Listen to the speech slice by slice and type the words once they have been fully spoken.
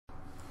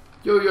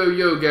Yo, yo,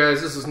 yo, guys,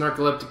 this is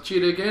Narcoleptic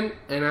Cheetah again,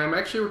 and I'm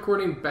actually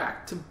recording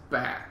back to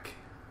back.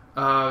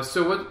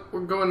 So what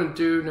we're going to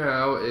do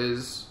now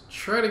is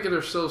try to get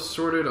ourselves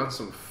sorted on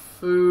some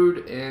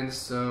food and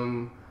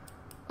some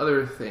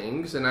other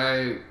things, and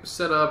I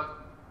set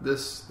up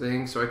this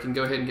thing so I can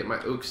go ahead and get my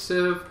oak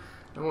sieve.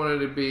 I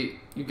wanted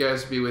you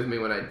guys to be with me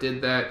when I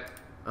did that.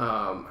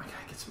 I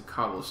gotta get some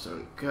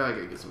cobblestone. God, I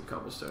gotta get some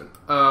cobblestone.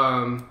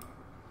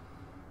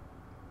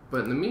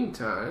 But in the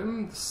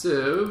meantime, the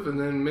sieve and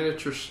then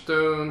miniature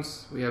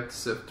stones. We have to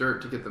sift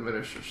dirt to get the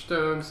miniature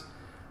stones.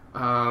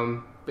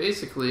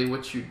 Basically,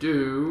 what you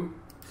do...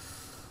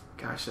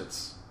 Gosh,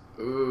 that's...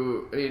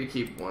 Ooh, I need to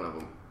keep one of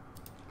them.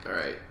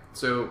 Alright,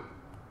 so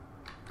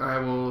I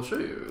will show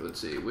you. Let's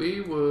see.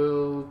 We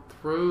will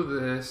throw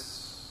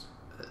this...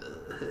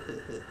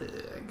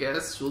 I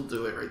guess we'll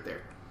do it right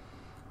there.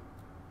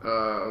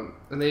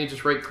 And then you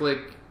just right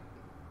click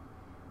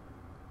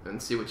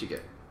and see what you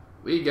get.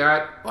 We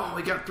got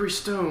 3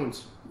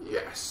 stones.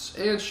 Yes.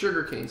 And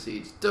sugarcane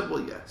seeds. Double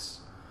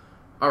yes.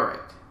 Alright.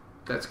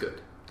 That's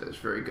good. That is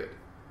very good.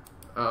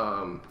 Do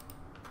I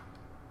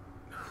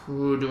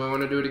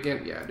want to do it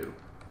again? Yeah, I do.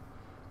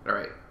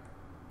 Alright.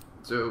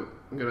 So,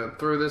 I'm going to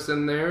throw this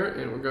in there,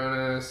 and we're going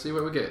to see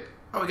what we get.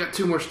 Oh, we got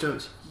 2 more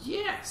stones.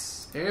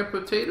 Yes. And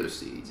potato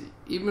seeds.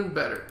 Even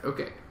better.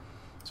 Okay.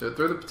 So,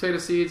 throw the potato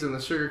seeds and the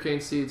sugarcane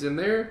seeds in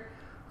there.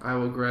 I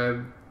will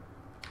grab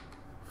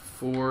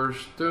 4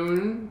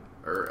 stone.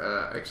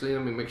 Actually,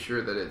 let me make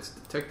sure that it's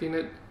detecting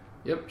it.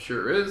 Yep,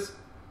 sure is.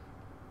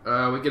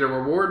 We get a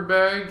reward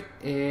bag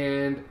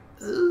and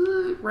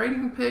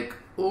writing pick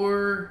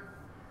or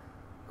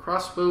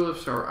crossbow of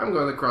sorrow. I'm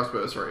going the crossbow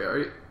of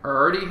sorrow. I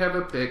already have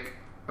a pick.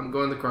 I'm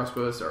going the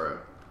crossbow of sorrow.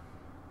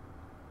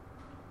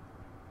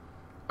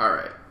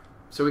 Alright,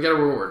 so we got a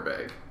reward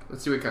bag.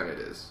 Let's see what kind it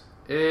is.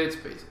 It's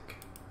basic.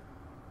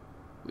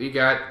 We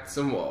got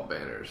some wall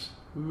banners.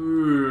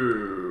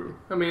 Ooh.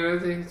 I mean, I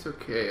think it's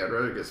okay. I'd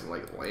rather get some,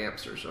 like,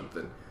 lamps or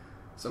something.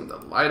 Something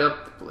to light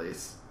up the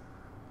place.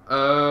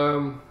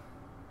 God,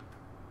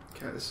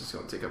 this is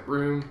going to take up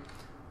room.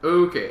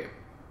 Okay.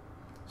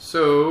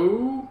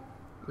 So,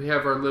 we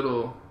have our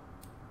little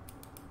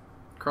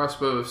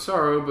crossbow of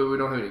sorrow, but we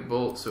don't have any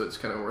bolts, so it's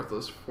kind of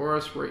worthless for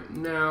us right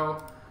now.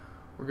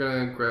 We're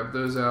going to grab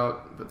those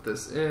out, put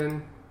this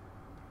in.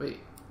 Wait.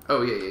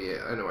 Oh,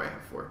 yeah. I know I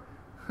have 4.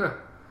 Huh.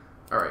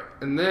 Alright,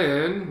 and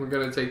then we're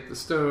going to take the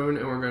stone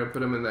and we're going to put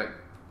them in that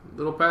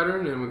little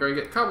pattern and we're going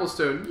to get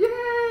cobblestone.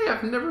 Yay!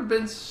 I've never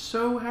been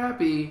so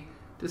happy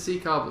to see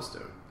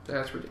cobblestone.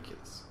 That's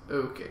ridiculous.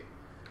 Okay.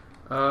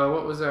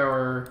 What was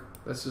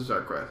this is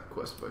our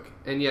quest book.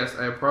 And yes,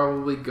 I am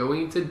probably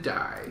going to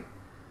die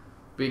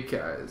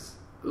because,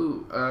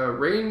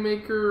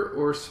 Rainmaker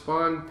or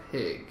Spawn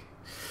Pig.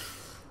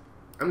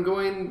 I'm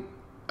going,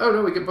 oh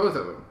no, we get both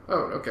of them.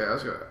 Oh, okay, I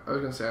was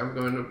going to say I'm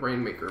going to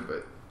Rainmaker,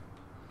 but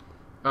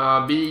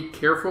be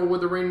careful with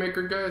the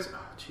Rainmaker, guys.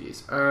 Oh,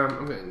 jeez.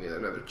 I'm going to need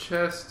another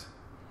chest.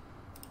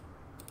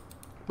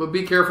 But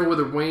be careful with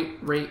the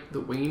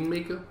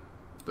Rainmaker,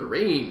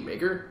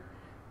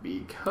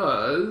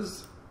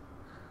 because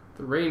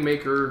the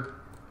Rainmaker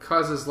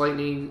causes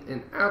lightning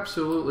and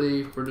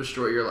absolutely will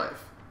destroy your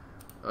life.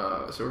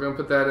 So we're going to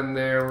put that in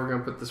there. We're going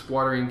to put this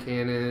watering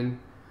can in.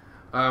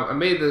 I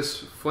made this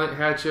flint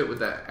hatchet with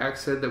that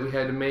axe head that we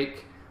had to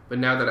make, but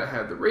now that I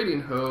have the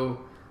raiding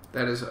hoe,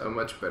 that is a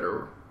much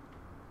better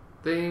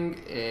thing,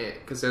 and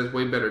because it has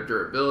way better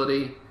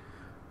durability,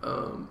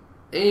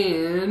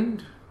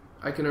 and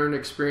I can earn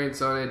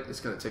experience on it. It's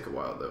going to take a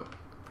while though,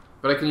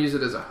 but I can use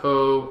it as a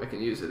hoe, I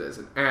can use it as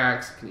an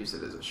axe, I can use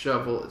it as a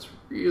shovel. It's a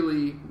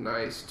really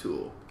nice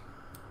tool,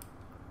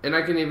 and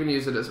I can even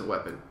use it as a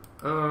weapon.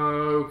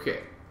 Okay,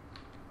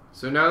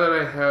 so now that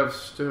I have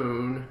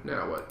stone,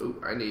 now what? Oh,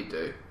 I need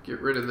to get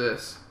rid of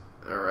this.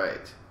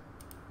 Alright,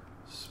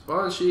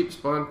 spawn sheep,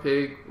 spawn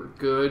pig, we're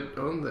good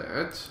on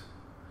that.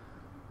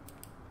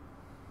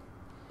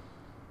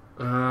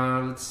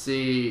 Let's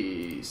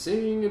see.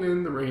 Singing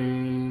in the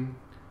rain.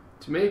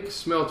 To make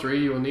smeltery,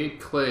 you will need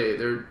clay.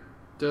 There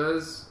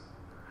does,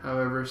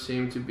 however,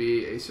 seem to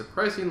be a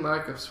surprising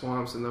lack of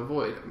swamps in the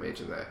void.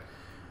 Imagine that.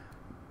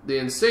 The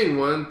insane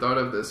one thought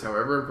of this,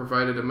 however, and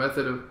provided a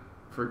method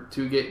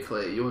to get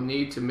clay. You will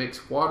need to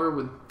mix water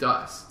with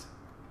dust.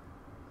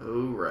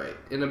 Oh, right.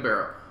 In a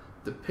barrel.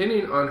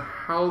 Depending on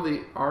how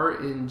the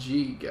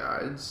RNG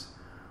gods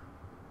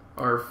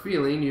are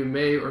feeling, you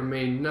may or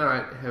may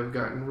not have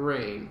gotten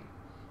rain.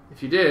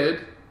 If you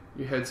did,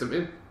 you had some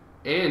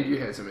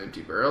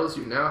empty barrels,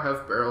 you now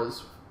have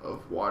barrels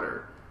of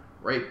water.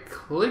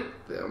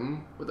 Right-click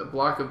them with a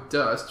block of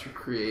dust to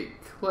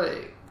create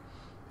clay.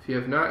 If you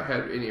have not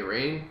had any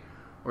rain,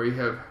 or you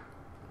have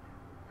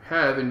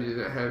and you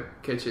didn't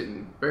catch it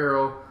in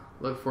barrel,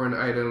 look for an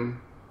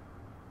item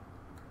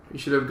you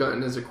should have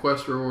gotten as a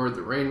quest reward,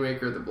 the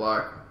Rainmaker, the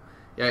block.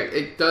 Yeah,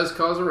 it does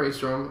cause a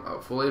rainstorm,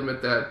 I'll fully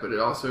admit that, but it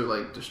also,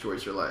 like,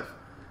 destroys your life.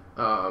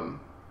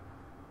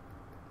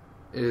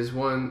 It is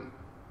one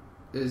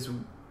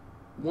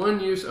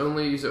use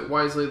only, use it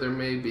wisely, there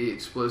may be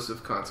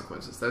explosive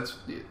consequences. That's,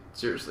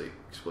 seriously,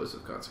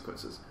 explosive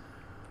consequences.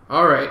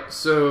 Alright,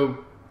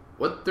 so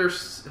what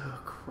there's... Oh,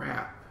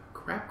 crap.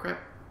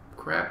 Crap.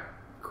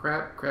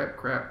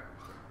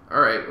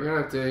 Alright, we're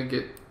gonna have to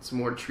get some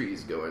more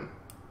trees going.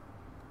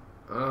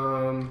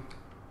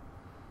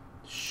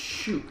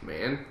 Shoot,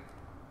 man.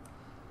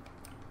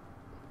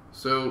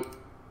 So,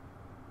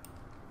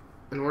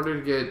 in order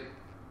to get...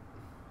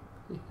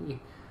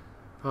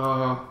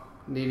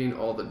 needing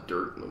all the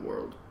dirt in the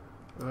world.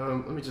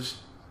 Let me just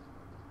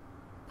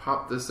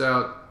pop this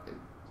out. It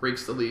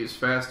breaks the leaves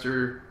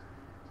faster.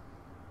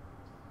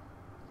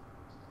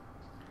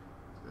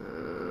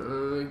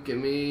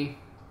 Gimme.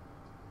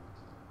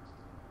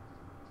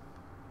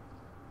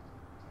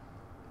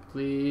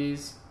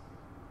 Please.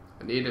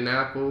 I need an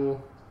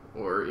apple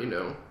or, you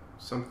know,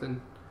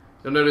 something.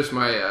 You'll notice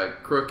my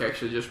crook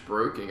actually just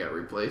broke and got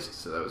replaced,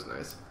 so that was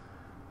nice.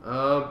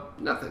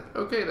 Nothing.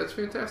 Okay, that's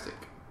fantastic.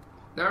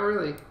 Not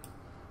really.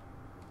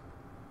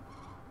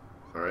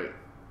 Alright.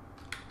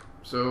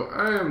 So,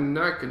 I am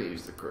not going to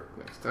use the crook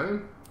next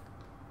time.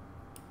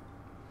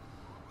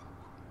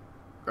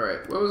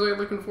 Alright, what was I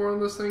looking for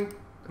on this thing?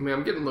 I mean,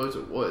 I'm getting loads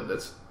of wood.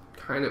 That's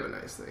kind of a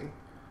nice thing.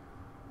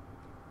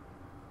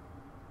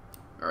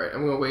 Alright,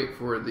 I'm going to wait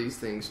for these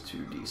things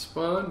to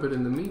despawn, but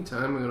in the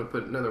meantime, I'm going to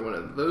put another one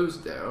of those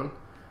down.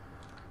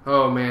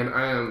 Oh man,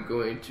 I am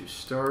going to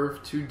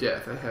starve to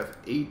death. I have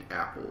 8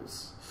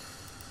 apples.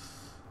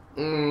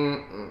 I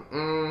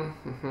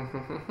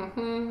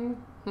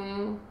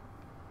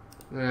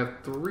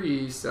have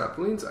 3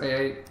 saplings.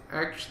 I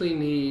actually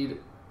need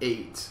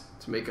 8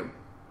 to make a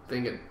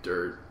thing of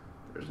dirt.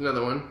 There's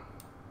another one.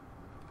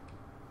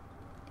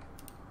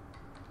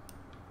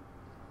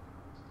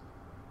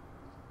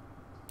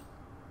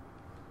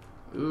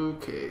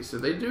 Okay, so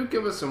they do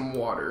give us some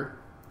water.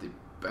 The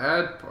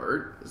bad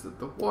part is that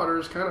the water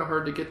is kind of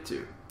hard to get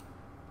to.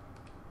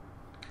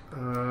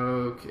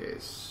 Okay,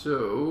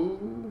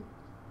 so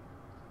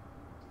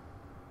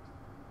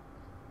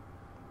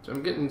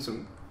I'm getting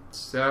some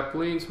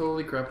saplings.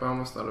 Holy crap, I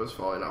almost thought I was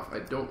falling off. I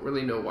don't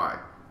really know why.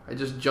 I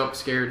just jump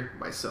scared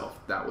myself.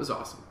 That was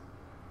awesome.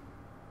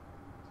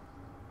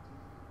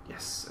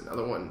 Yes,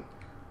 another one.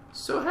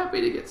 So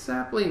happy to get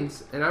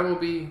saplings, and I will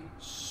be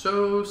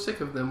so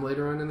sick of them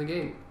later on in the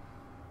game.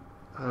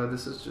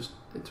 This is just,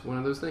 it's one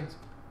of those things.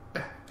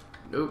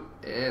 Nope,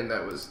 and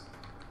that was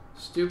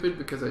stupid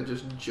because I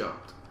just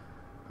jumped.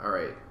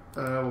 Alright,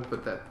 we'll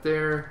put that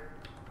there.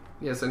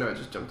 Yes, I know I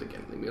just jumped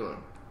again. Leave me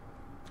alone.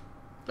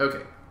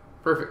 Okay,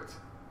 perfect.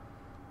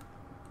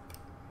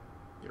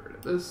 Get rid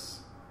of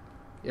this.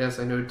 Yes,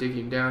 I know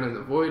digging down in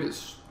the void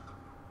is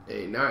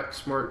a not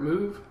smart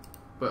move.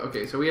 But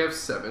okay, so we have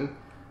 7.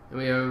 And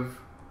we have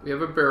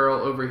a barrel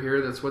over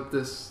here. That's what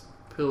this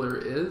pillar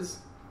is.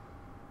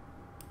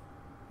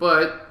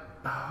 But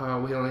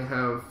we only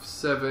have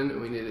 7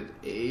 and we needed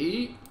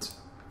 8.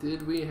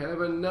 Did we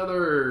have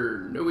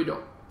another? No, we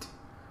don't.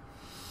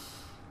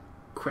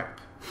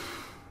 Crap.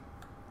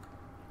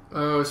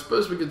 I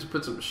suppose we could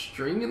put some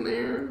string in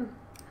there.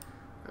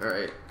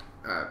 Alright.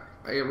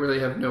 I really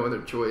have no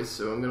other choice,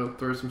 so I'm going to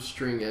throw some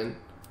string in.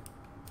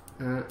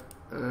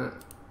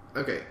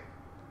 Okay.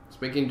 It's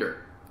making dirt.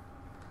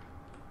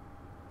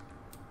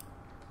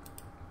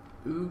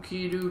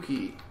 Okie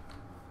dokie.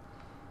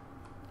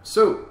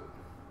 So,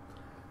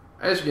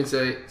 as you can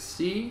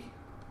see,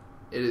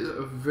 it is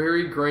a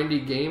very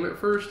grindy game at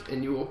first,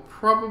 and you will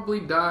probably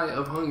die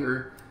of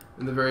hunger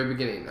in the very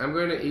beginning. I'm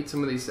going to eat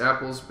some of these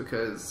apples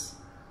because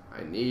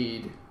I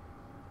need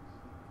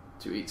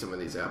to eat some of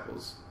these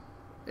apples.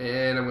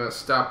 And I'm going to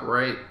stop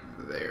right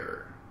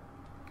there.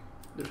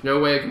 There's no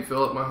way I can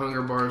fill up my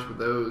hunger bars with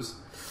those,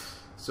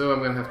 so I'm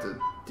going to have to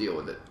deal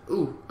with it.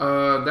 Ooh,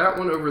 that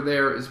one over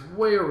there is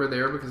way over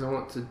there because I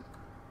want to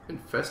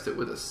infest it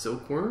with a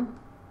silkworm.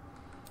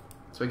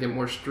 So I get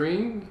more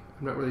string.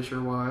 I'm not really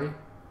sure why.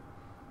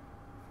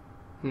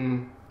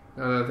 Now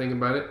that I think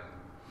about it.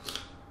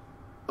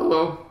 Oh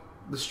well,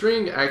 the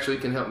string actually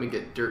can help me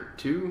get dirt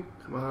too.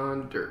 Come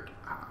on, dirt.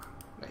 Ah,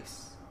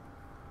 nice.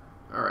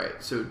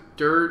 Alright, so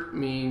dirt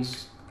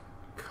means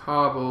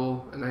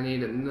cobble, and I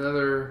need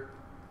another...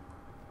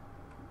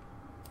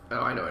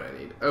 Oh, I know what I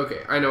need.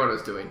 Okay, I know what I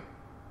was doing.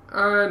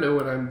 I know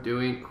what I'm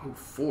doing. Oh,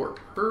 4.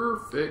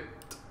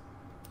 Perfect.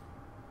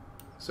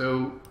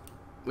 So,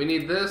 we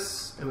need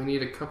this, and we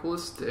need a couple of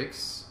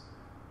sticks.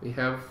 We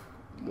have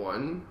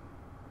 1.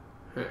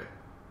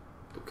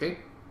 Okay.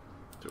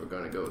 So we're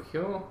going to go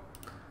here.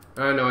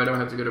 No, I don't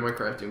have to go to my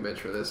crafting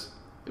bench for this.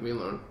 Leave me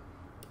alone.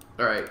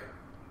 Alright.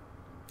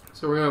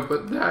 So we're going to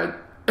put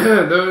that,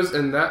 those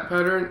in that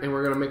pattern, and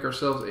we're going to make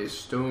ourselves a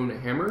stone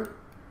hammer.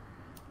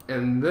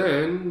 And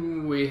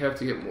then we have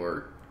to get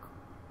more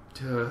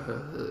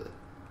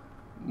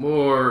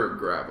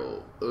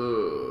gravel.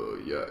 Oh,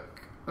 yuck.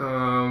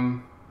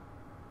 Oh,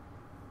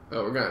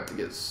 we're gonna have to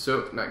get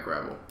not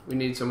gravel. We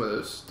need some of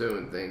those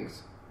stone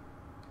things.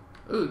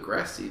 Oh,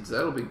 grass seeds.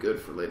 That'll be good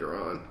for later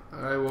on.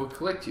 I will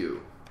collect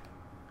you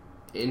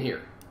in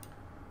here.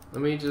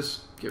 Let me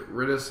just get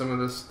rid of some of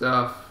this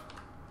stuff.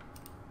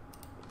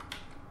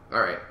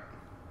 Alright.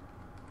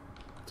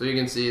 So you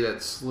can see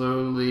that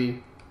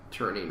slowly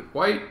turning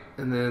white,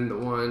 and then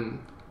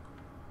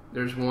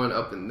there's one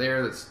up in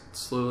there that's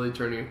slowly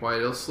turning white.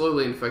 It'll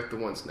slowly infect the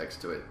ones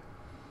next to it.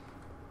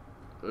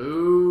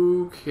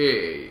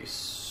 Okay,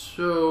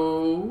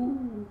 so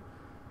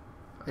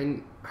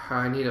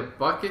I need a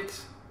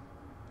bucket.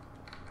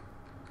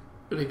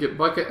 To get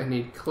bucket, I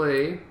need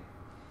clay.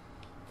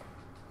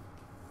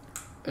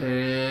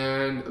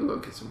 And ooh, I'll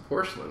get some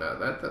porcelain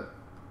out of that.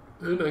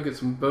 And I get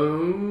some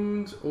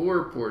bones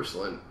or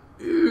porcelain.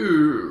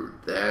 Ooh,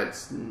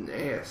 that's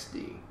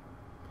nasty.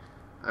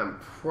 I'm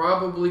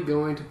probably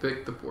going to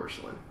pick the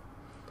porcelain.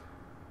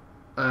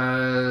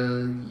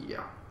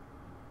 Yeah.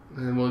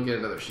 And then we'll get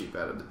another sheep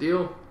out of the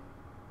deal.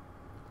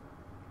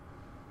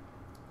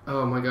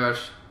 Oh my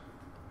gosh.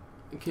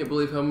 I can't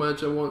believe how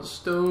much I want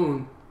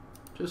stone.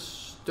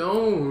 Just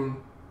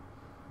stone.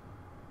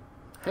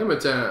 Hammer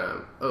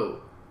time.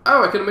 Oh,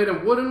 I could have made a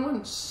wooden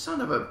one? Son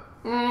of a...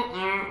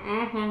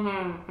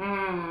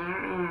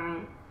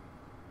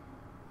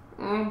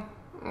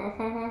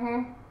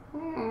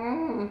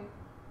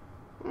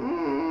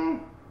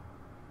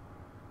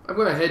 I've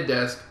got a head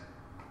desk.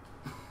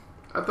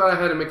 I thought I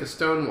had to make a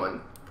stone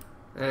one.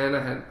 And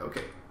I had...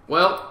 Okay.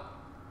 Well,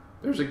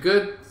 there's a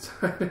good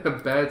side and a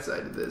bad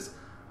side to this.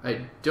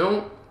 I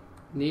don't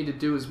need to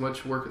do as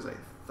much work as I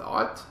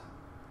thought.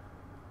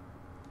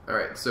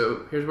 Alright,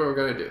 so here's what we're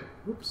going to do.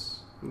 Oops.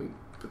 Let me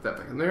put that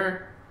back in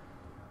there.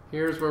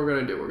 Here's what we're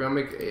going to do. We're going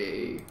to make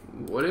a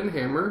wooden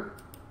hammer.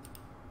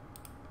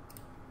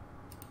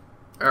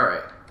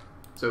 Alright.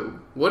 So,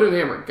 wooden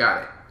hammer.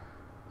 Got it.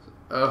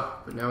 Oh,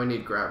 but now I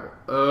need gravel.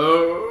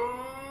 Oh,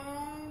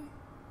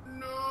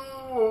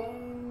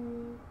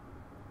 no.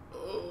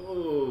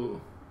 Oh.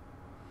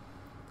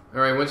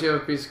 Alright, once you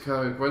have a piece of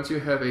cobble, once you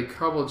have a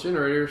cobble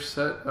generator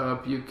set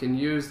up, you can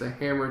use the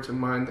hammer to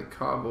mine the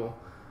cobble,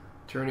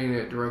 turning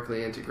it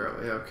directly into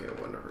gravel. Yeah, okay,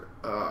 whatever.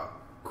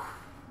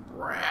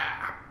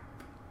 Crap.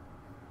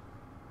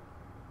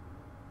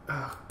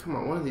 Oh, come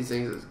on, one of these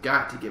things has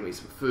got to give me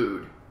some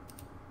food.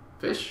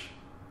 Fish?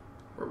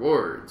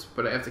 Rewards,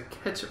 but I have to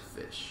catch a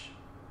fish.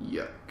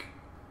 Yuck.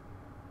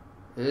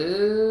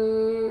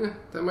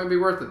 That might be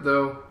worth it,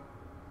 though.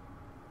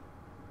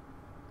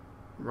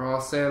 Raw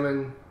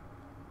salmon,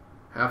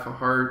 half a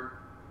heart,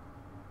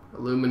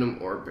 aluminum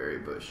or berry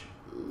bush.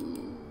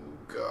 Ooh,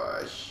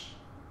 gosh.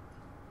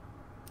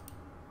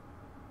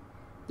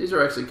 These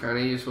are actually kind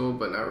of useful,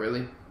 but not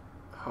really.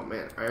 Oh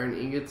man, iron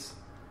ingots.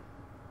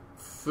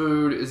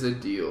 Food is a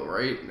deal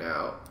right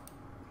now.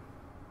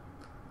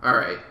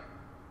 Alright.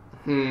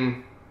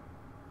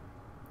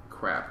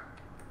 Crap.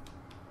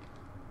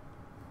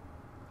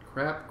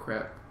 Crap,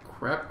 crap,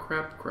 crap,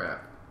 crap,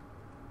 crap.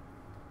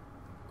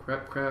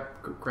 Crap,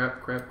 crap,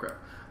 crap, crap, crap.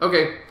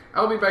 Okay,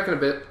 I'll be back in a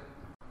bit.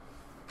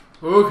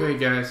 Okay,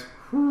 guys.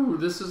 Whew,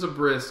 this is a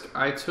brisk.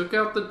 I took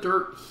out the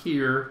dirt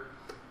here.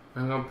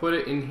 I'm going to put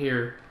it in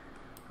here.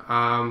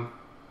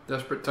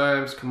 Desperate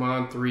times, come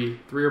on, three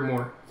or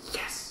more.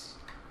 Yes!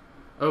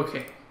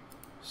 Okay,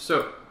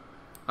 so,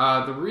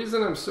 the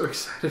reason I'm so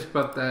excited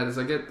about that is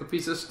I get the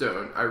piece of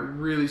stone. I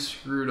really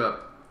screwed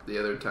up the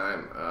other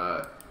time,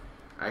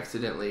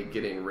 accidentally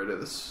getting rid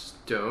of the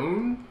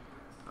stone,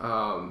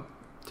 to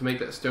make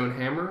that stone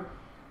hammer.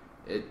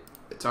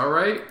 It's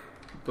alright,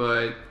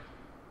 but,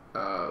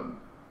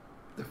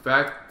 the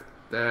fact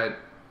that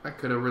I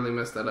could have really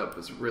messed that up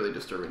was really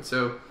disturbing.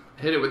 So,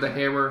 I hit it with the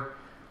hammer.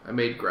 I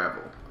made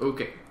gravel.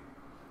 Okay.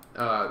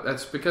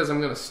 That's because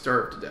I'm going to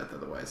starve to death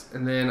otherwise.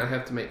 And then I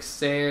have to make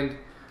sand.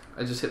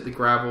 I just hit the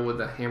gravel with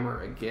the hammer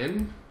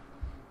again.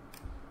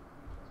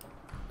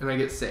 And I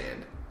get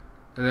sand.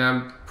 And then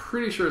I'm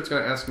pretty sure it's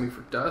going to ask me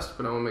for dust,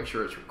 but I want to make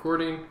sure it's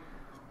recording.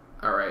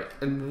 Alright.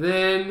 And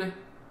then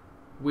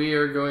we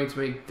are going to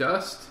make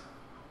dust.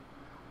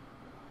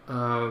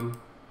 Alright.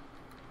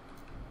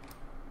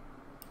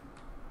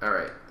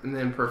 And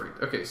then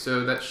perfect. Okay,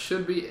 so that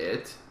should be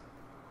it.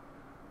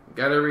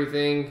 Got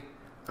everything.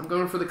 I'm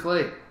going for the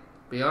clay.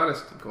 Be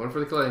honest, I'm going for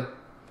the clay.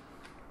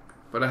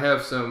 But I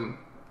have some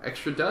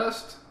extra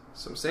dust,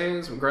 some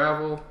sand, some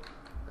gravel.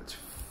 That's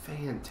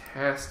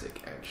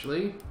fantastic,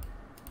 actually.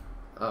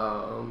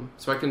 So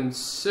I can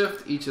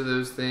sift each of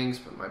those things,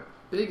 but my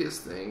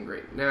biggest thing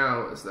right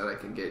now is that I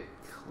can get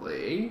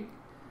clay.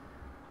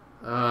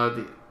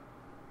 The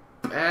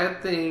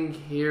bad thing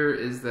here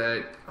is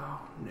that,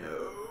 oh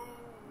no,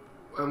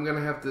 I'm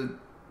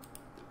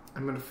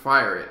gonna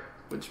fire it,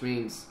 which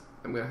means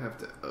I'm gonna have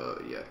to,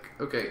 yuck.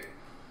 Okay,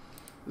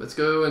 let's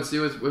go and see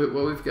what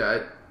we've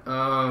got.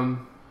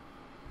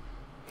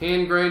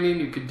 Hand grinding,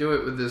 you could do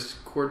it with this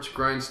quartz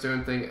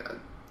grindstone thing.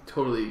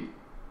 Totally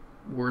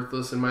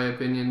worthless in my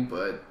opinion,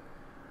 but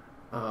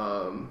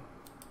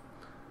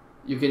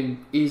you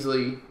can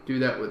easily do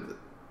that with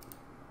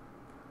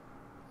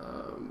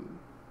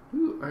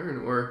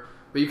iron ore.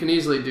 But you can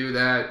easily do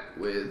that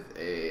with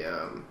a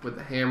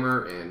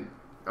hammer, and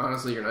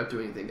honestly, you're not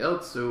doing anything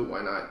else, so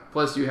why not?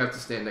 Plus, you have to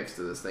stand next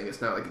to this thing.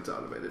 It's not like it's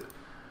automated.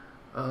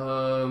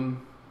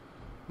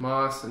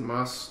 Moss and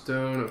moss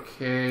stone,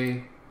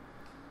 okay.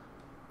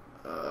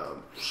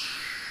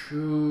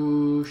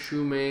 Shoe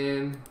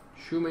man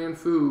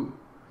foo.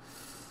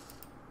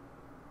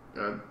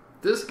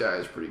 This guy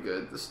is pretty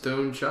good, the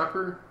stone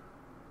chopper.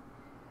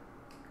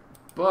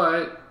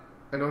 But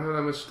I don't have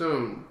that much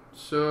stone.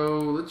 So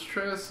let's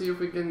try to see if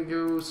we can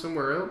go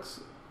somewhere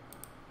else.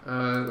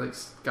 Like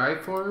Sky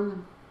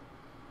Farm.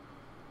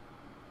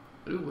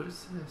 Ooh, what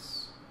is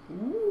this?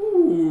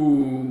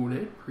 Ooh,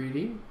 that's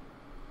pretty.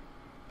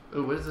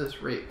 Oh, what is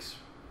this? Rakes.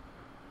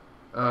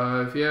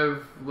 If you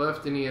have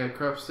left any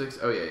crop sticks.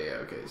 Oh, yeah,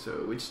 okay.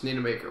 So we just need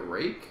to make a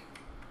rake.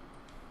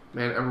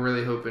 Man, I'm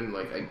really hoping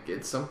like I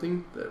get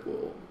something that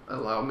will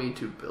allow me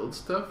to build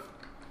stuff.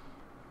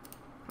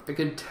 I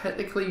can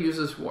technically use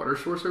this water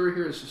source over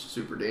here. It's just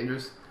super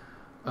dangerous.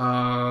 So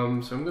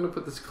I'm going to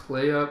put this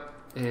clay up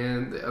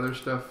and the other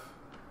stuff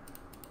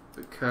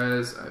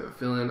because I have a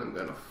feeling I'm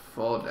going to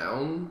fall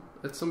down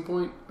at some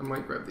point. I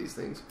might grab these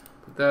things.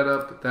 Put that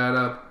up,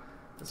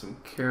 and some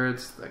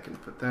carrots. I can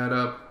put that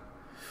up.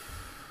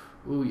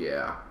 Ooh,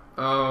 yeah.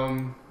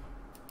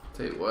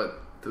 Tell you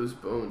what, those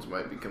bones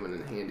might be coming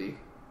in handy.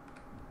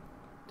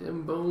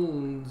 Them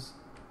bones.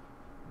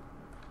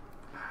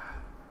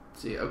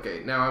 See,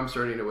 okay, now I'm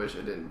starting to wish I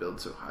didn't build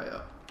so high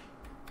up.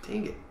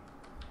 Dang it.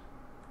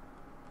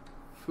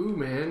 Foo,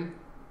 man.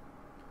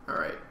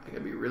 Alright, I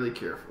gotta be really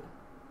careful.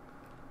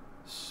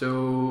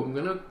 So, I'm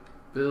gonna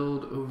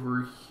build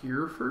over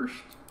here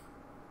first.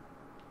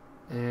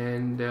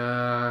 And,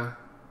 the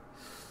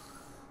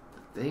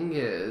thing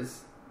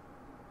is,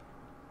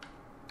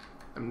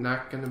 I'm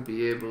not gonna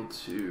be able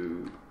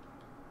to...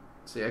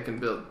 See, I can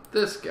build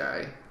this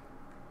guy.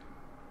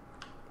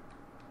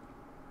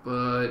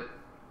 But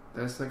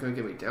that's not going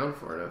to get me down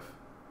far enough.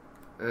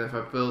 And if I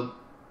build,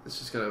 it's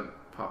just going to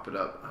pop it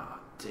up. Oh,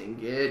 dang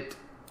it.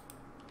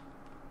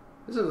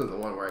 This isn't the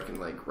one where I can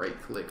like right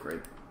click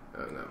right.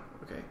 Oh no,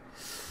 okay.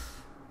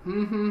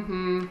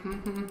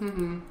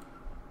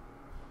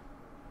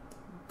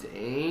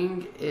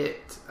 Dang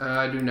it.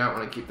 I do not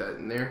want to keep that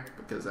in there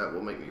because that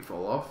will make me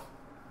fall off.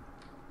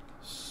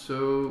 So,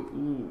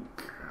 ooh,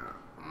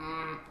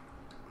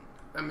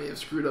 I may have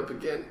screwed up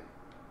again.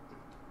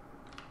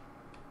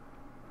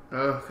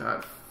 Oh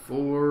god,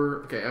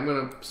 4. Okay, I'm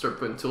gonna start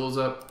putting tools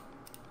up,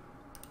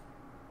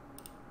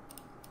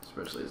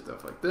 especially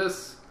stuff like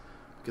this,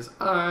 because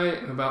I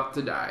am about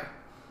to die.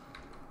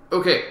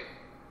 Okay,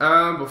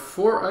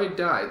 before I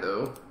die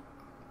though,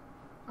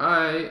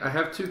 I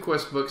have 2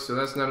 quest books, so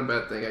that's not a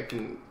bad thing. I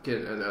can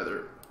get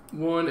another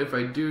one if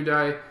I do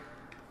die.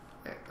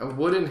 A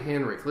wooden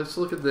hand rake. Let's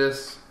look at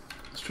this.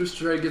 Let's just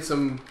try to get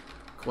some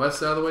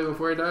quests out of the way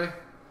before I die.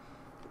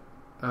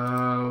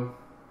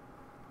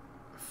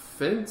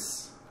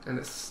 Fence and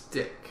a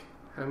stick.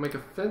 How to make a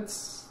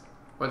fence?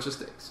 Bunch of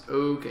sticks.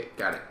 Okay,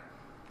 got it.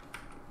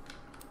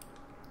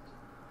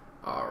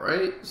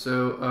 Alright,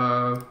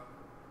 so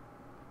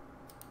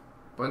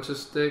bunch of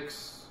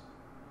sticks.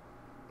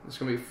 There's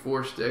gonna be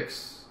 4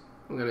 sticks.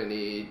 I'm gonna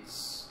need,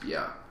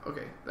 yeah,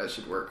 okay, that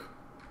should work.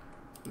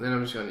 And then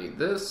I'm just gonna need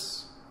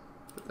this.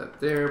 Put that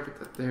there,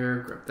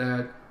 grab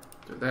that,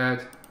 do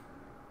that.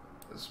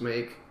 Let's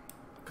make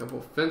a couple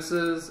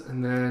fences,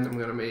 and then I'm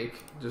gonna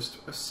make just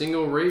a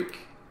single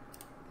rake.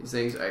 These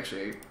things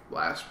actually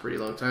last a pretty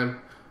long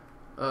time.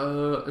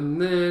 And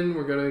then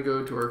we're gonna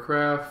go to our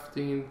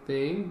crafting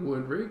thing,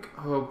 wood rake.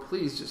 Oh,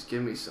 please just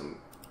give me some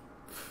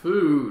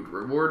food.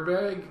 Reward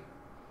bag.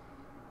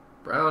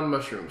 Brown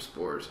mushroom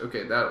spores.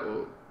 Okay,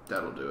 that'll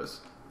do us.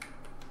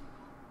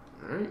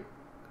 All right,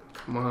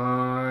 come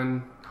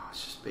on. Oh,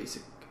 it's just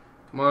basic.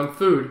 Come on,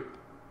 food.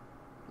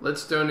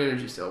 Leadstone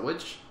energy cell,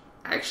 which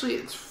actually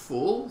it's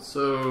full,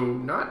 so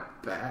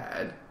not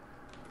bad.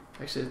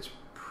 Actually, it's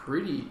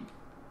pretty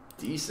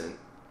decent.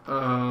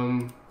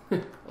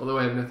 Although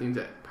I have nothing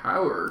to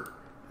power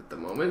at the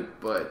moment,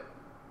 but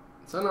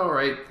it's an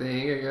alright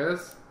thing, I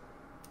guess.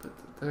 Put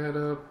that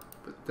up,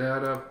 put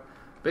that up.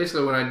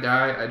 Basically, when I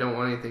die, I don't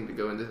want anything to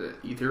go into the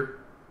ether.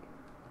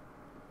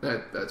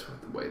 That's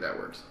the way that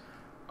works.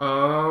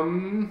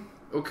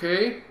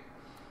 Okay.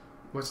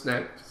 What's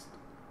next?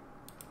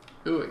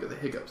 Ooh, I got the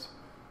hiccups.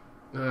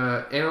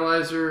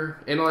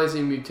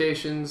 Analyzing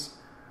mutations.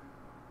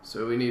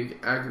 So we need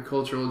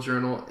agricultural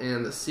journal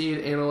and the seed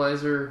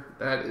analyzer.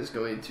 That is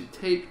going to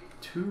take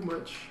too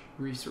much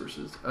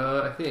resources,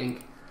 I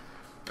think.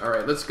 All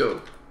right, let's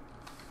go.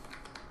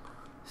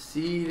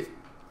 Seed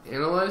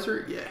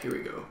analyzer. Yeah, here we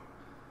go.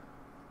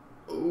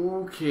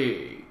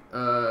 Okay.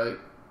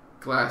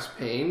 Glass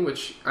pane,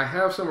 which I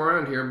have some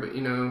around here, but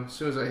you know, as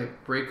soon as I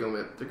break them,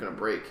 they're gonna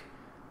break.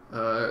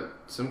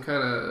 Some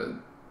kind of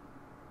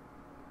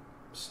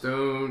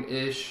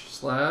stone-ish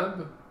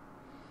slab,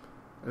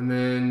 and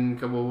then a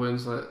couple of wooden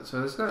slabs.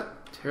 So it's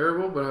not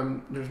terrible,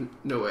 but there's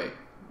no way.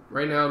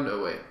 Right now,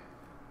 no way.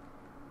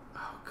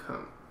 Oh,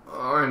 come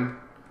on.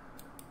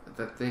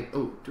 That thing.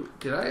 Oh,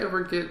 did I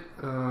ever get?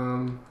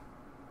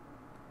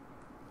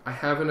 I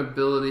have an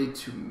ability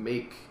to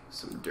make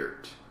some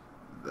dirt,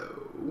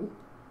 though,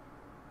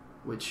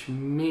 which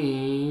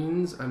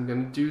means I'm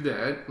gonna do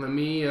that. Let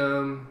me.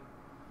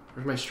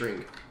 Where's my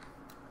string?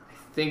 I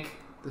think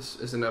this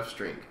is enough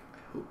string. I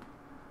hope.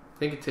 I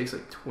think it takes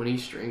like 20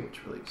 string,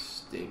 which really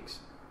stinks.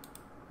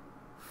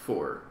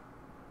 4.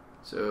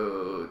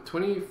 So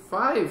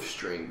 25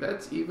 string,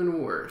 that's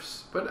even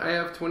worse. But I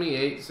have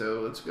 28,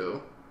 so let's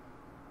go.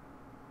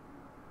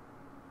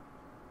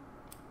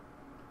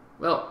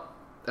 Well,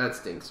 that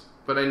stinks.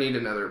 But I need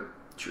another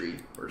tree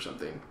or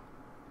something.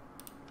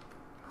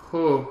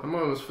 Oh, I'm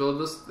almost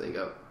filled this thing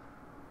up.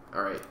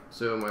 Alright,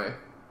 so my...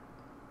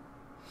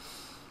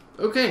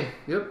 Okay,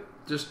 yep,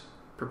 just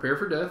prepare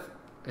for death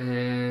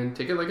and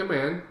take it like a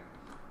man.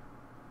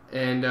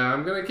 And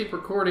I'm going to keep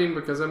recording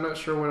because I'm not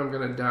sure when I'm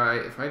going to die.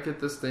 If I get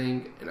this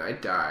thing and I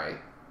die,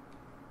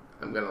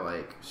 I'm going to,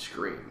 like,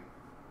 scream.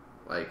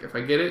 Like, if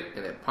I get it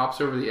and it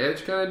pops over the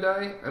edge kind of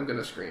die, I'm going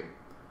to scream.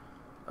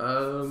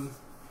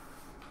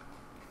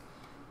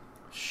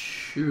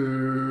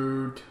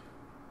 Shoot.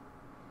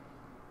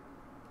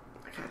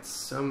 I got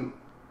some,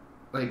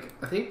 like,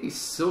 I think these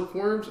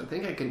silkworms, I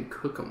think I can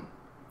cook them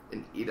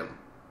and eat them.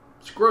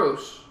 It's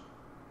gross,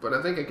 but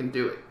I think I can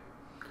do it.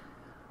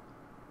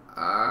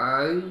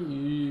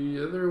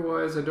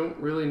 Otherwise, I don't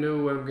really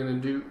know what I'm gonna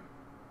do.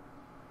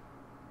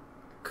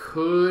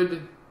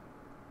 Could...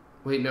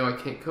 Wait, no, I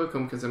can't cook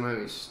them because I don't have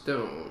any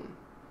stone.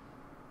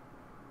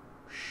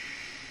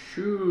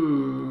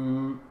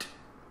 Shoot.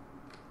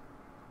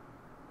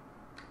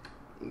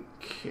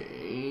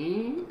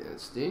 Okay, that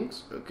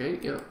stinks. Okay,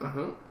 yeah,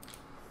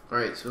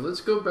 Alright, so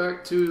let's go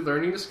back to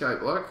learning the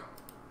skyblock.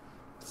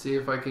 See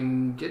if I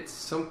can get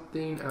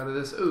something out of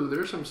this. Oh,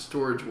 there's some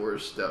Storage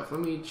Wars stuff.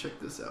 Let me check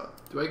this out.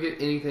 Do I get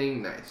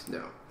anything nice?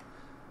 No.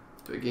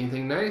 Do I get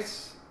anything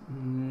nice?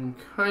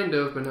 Kind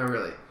of, but not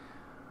really.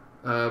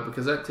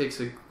 Because that takes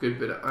a good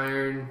bit of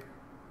iron.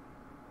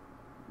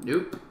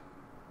 Nope.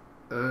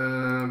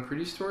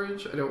 Pretty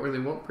storage? I don't really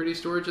want pretty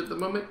storage at the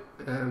moment.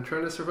 I'm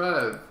trying to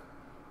survive.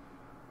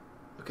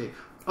 Okay.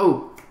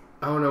 Oh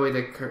no, wait,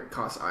 that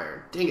costs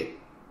iron. Dang it.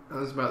 I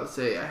was about to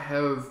say, I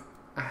have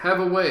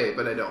a way,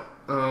 but I don't.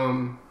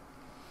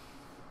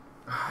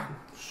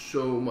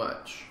 So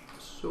much.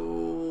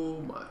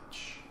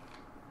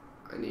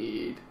 I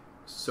need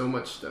so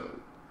much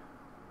stone.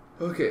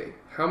 Okay,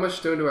 how much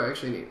stone do I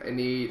actually need? I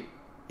need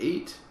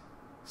 8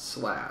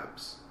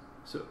 slabs.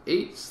 So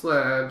 8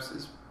 slabs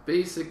is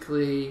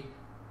basically,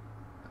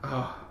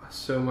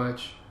 so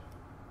much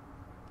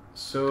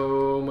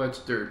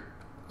dirt,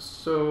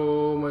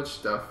 so much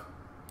stuff.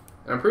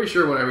 And I'm pretty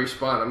sure when I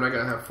respawn, I'm not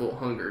gonna have full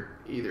hunger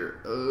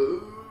either.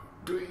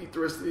 Do I eat the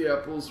rest of the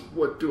apples?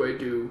 What do I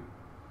do?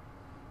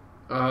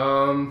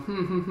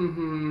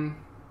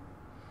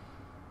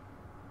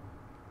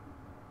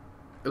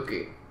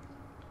 Okay.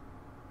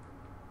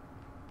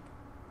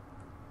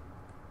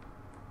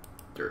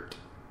 Dirt.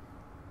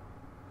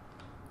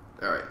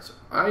 Alright, so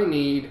I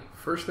need,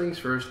 first things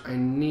first,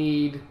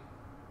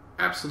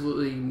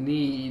 absolutely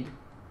need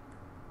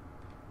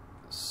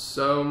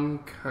some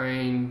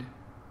kind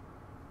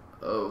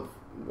of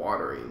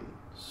watering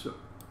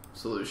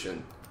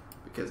solution.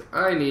 Because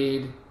I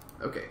need,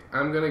 okay,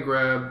 I'm gonna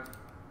grab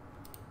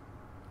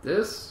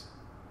this,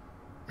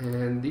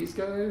 and these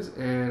guys,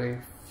 and a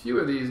few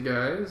of these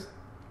guys.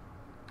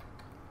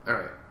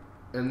 Alright,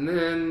 and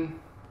then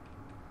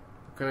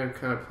I'm gonna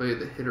kind of play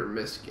the hit or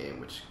miss game,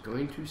 which is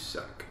going to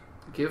suck.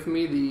 Give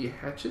me the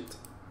hatchet.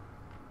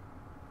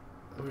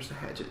 Where's the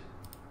hatchet?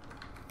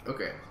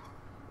 Okay.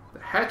 The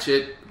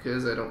hatchet,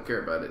 because I don't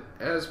care about it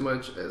as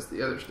much as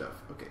the other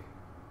stuff. Okay.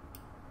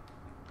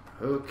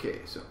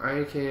 Okay, so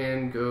I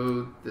can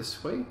go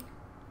this way.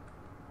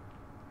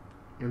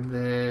 And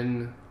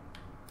then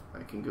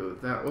I can go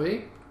that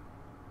way.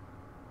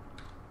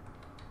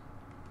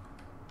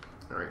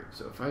 Alright,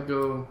 so if I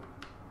go...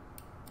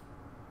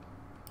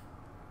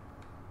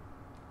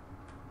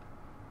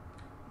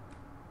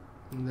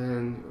 And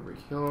then over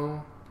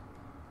here.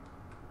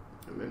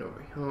 And then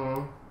over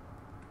here.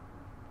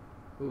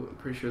 Ooh, I'm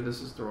pretty sure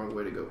this is the wrong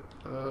way to go.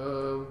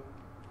 Oh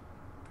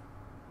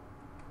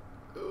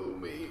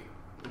me.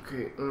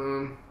 Okay,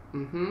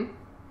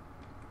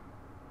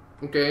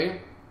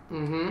 Okay,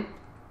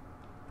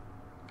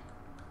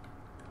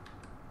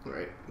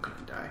 Alright, I'm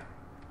gonna die.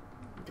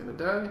 I'm gonna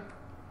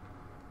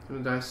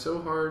die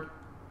so hard.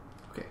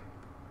 Okay,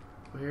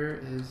 where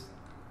is...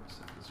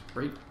 It's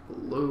right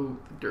below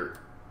the dirt,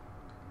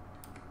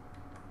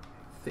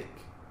 I think.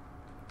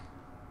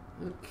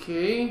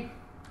 Okay.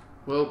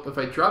 Well, if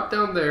I drop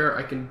down there,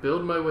 I can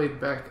build my way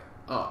back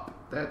up.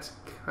 That's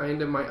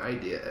kind of my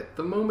idea at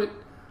the moment,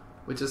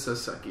 which is a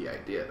sucky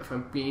idea, if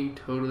I'm being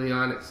totally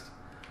honest.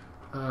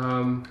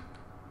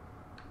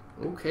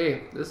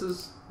 Okay, this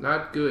is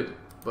not good,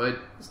 but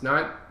it's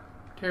not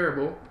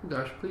terrible. Oh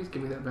gosh, please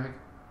give me that back.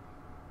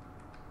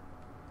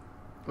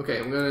 Okay,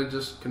 I'm gonna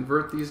just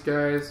convert these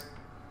guys,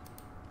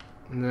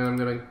 and then I'm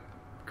gonna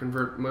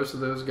convert most of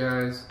those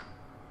guys.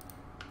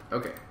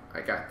 Okay,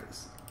 I got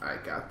this. I'm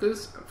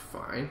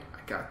fine. I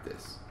got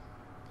this.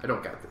 I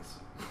don't got this.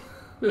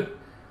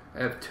 I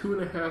have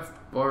 2.5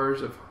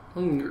 bars of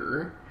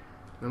hunger.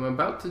 And I'm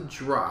about to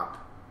drop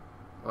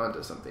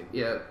onto something.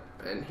 Yep,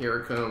 and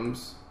here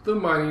comes the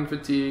mining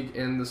fatigue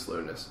and the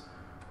slowness.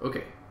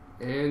 Okay,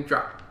 and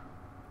drop.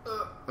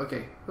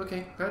 Okay,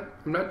 I'm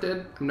not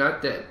dead.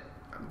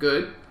 I'm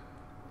good.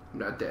 I'm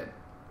not dead.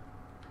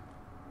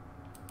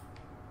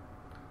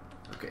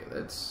 Okay,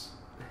 that's...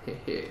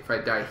 If I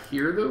die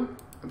here, though,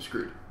 I'm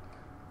screwed.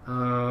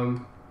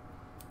 And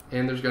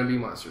there's gonna be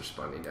monsters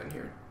spawning down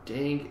here.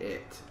 Dang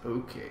it.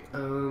 Okay.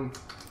 In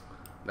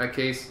that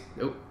case,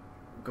 nope.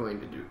 I'm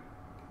going to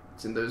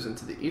send those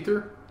into the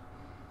ether.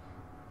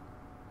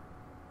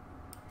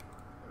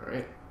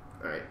 Alright.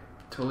 Alright.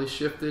 Totally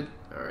shifted.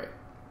 Alright.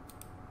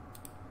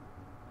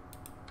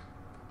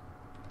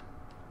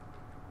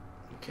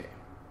 Okay.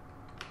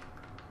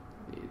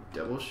 Need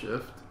double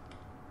shift.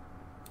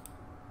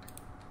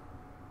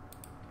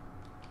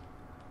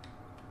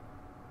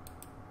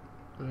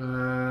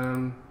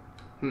 I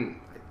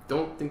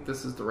don't think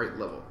this is the right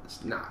level.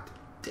 It's not.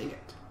 Dang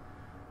it.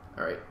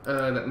 Alright,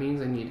 that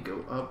means I need to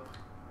go up.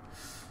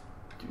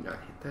 Do not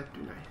hit that,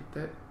 do not hit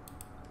that.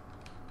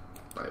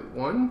 By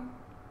 1.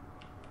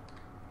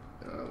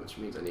 Which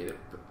means I need to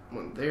put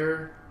 1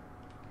 there.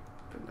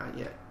 But not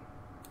yet.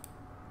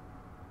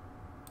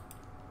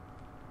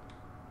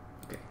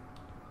 Okay.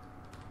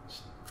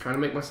 Just trying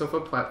to make myself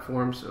a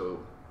platform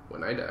so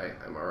when I die,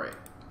 I'm alright.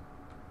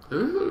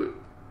 Ooh.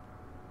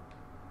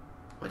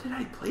 What did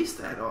I place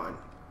that on?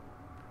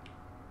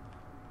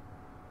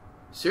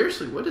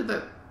 Seriously, what did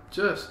that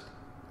just...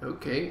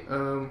 Okay,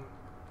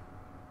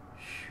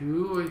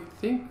 shoo, I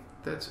think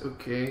that's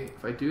okay.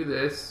 If I do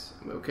this,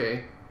 I'm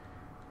okay.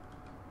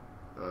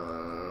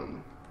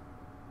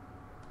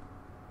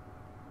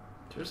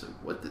 Seriously,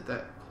 what did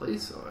that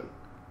place on?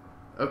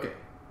 Okay,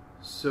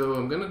 so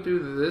I'm gonna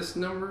do this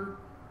number.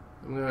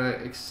 I'm gonna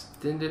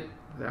extend it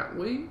that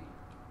way.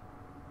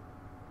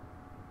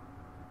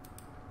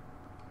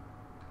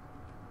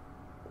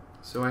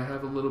 So I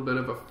have a little bit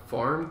of a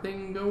farm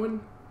thing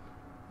going.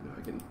 And if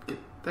I can get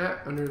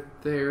that under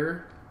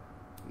there,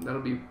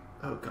 that'll be...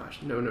 Oh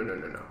gosh, no. No,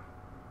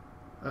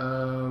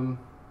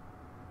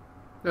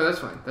 that's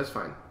fine, that's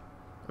fine.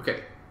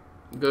 Okay,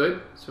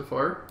 good so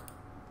far.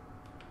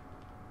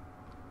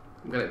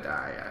 I'm gonna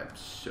die, I'm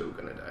so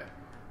gonna die.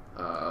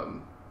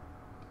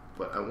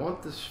 But I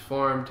want this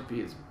farm to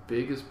be as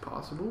big as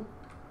possible.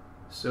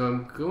 So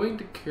I'm going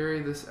to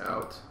carry this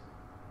out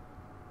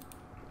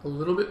a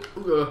little bit.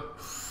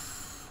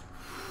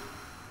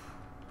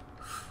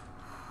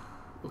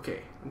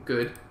 Okay, I'm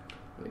good.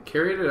 I'm gonna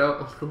carry it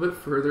out a little bit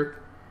further.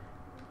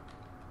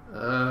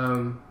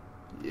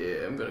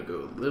 Yeah, I'm gonna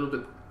go a little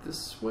bit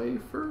this way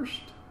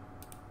first.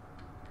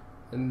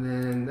 And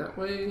then that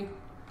way.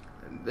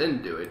 And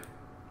then do it.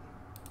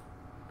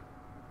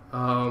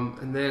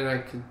 And then I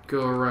could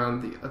go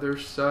around the other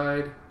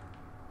side.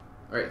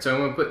 Alright, so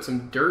I'm gonna put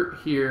some dirt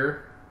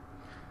here.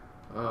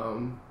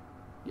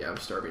 Yeah, I'm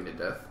starving to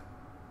death.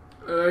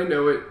 I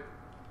know it.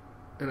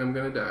 And I'm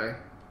gonna die.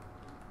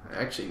 I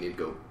actually need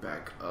to go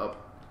back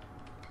up.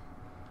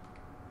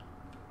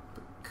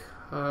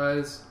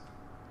 Because...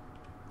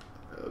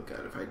 Oh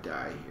god, if I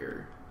die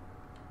here...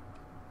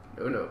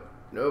 No.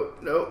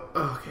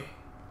 Okay.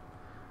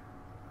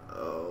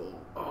 Oh,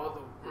 all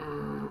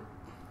the...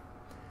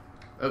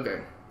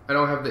 Okay, I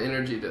don't have the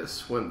energy to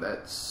swim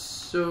that,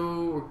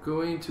 so we're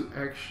going to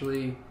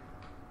actually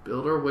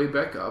build our way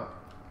back up.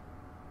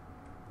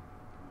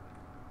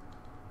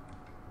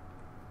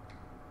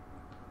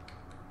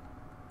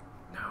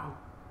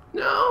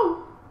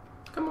 No!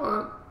 Come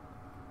on.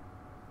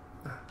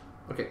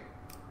 Okay.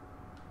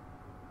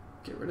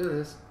 Get rid of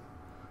this.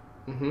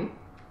 And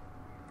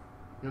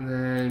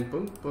then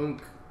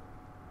bunk.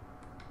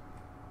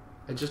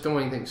 I just don't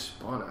want anything to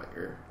spawn out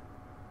here.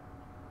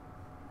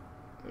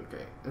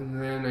 Okay, and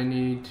then I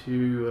need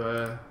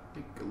to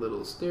make a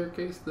little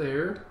staircase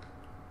there.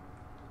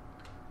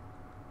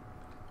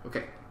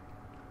 Okay.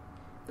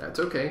 That's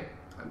okay.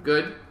 I'm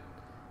good.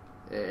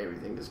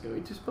 Everything is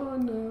going to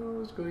spawn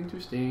now. It's going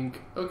to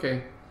stink.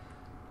 Okay.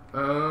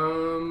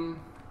 Alright,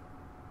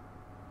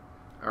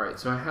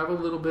 so I have a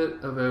little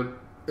bit of an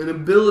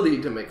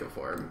ability to make a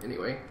farm,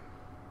 anyway.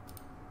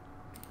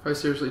 If I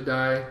seriously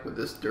die with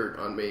this dirt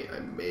on me, I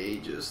may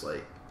just,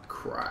 like,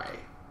 cry.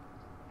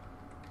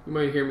 You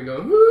might hear me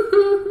going,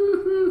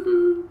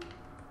 woo-hoo-hoo-hoo-hoo.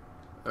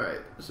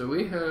 Alright, so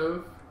we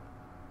have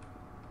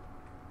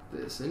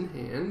this in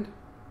hand.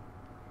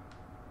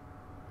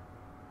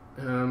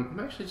 I'm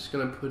actually just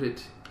gonna put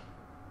it...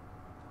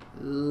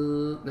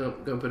 no,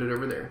 I'm gonna put it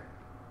over there.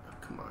 Oh,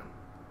 come on.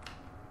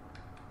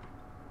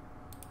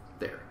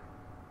 There.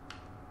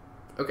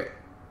 Okay.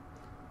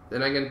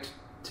 Then I can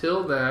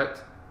till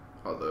that,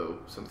 although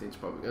something's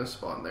probably gonna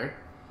spawn there.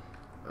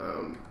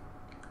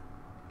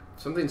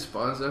 Something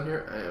spawns down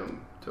here, I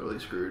am totally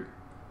screwed.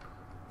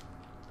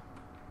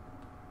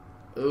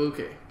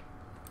 Okay.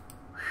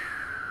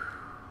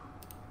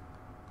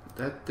 Put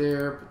that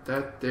there, put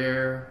that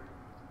there.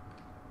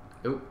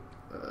 Nope.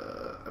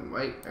 I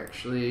might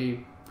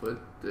actually put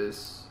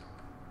this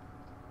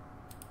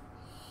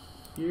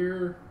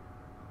here.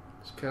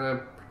 Just kind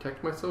of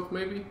protect myself,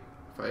 maybe,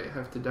 if I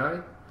have to die.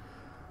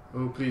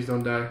 Oh, please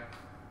don't die.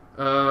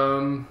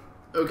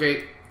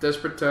 Okay,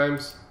 desperate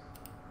times.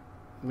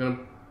 I'm gonna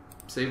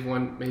save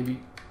one, maybe.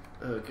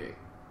 Okay.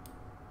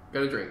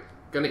 Gonna drink.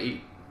 Gonna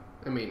eat.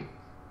 I mean.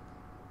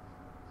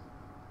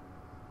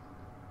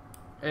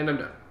 And I'm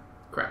done.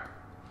 Crap.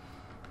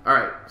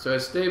 Alright, so I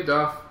staved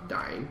off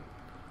dying.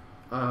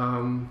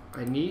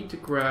 I need to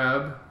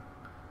grab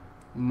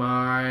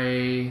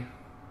my...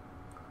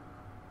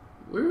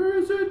 Where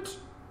is it?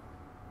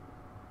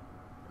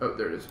 Oh,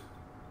 there it is.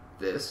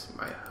 This,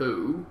 my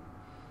hoe.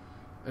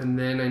 And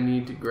then I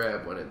need to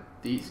grab one of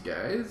these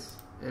guys.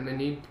 And I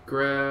need to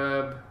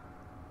grab...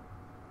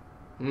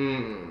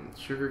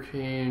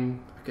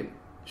 sugarcane. I can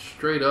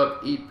straight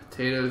up eat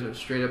potatoes and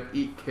straight up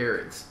eat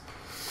carrots.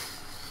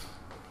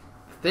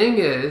 The thing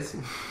is,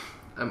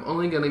 I'm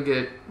only going to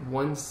get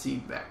one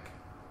seed back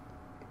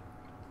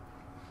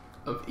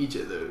of each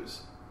of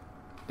those.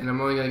 And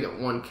I'm only going to get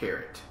one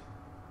carrot.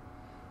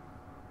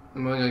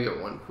 I'm only going to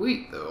get one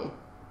wheat, though.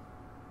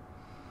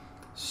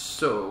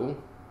 So,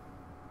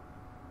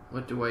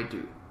 what do I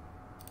do?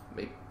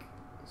 Make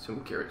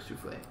some carrot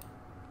souffle.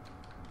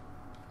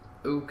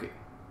 Okay.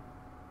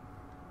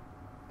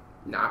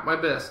 Not my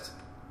best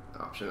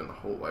option in the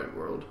whole wide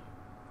world.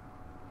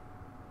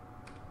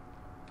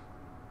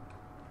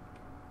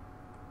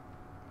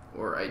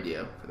 Or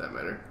idea, for that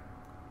matter.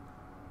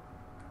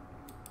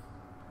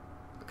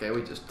 Okay,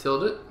 we just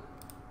tilled it.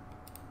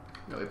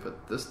 Now we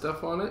put this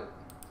stuff on it.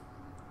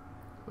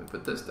 We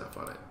put this stuff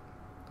on it.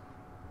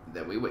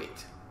 Then we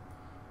wait.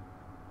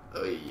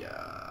 Oh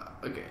yeah.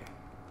 Okay.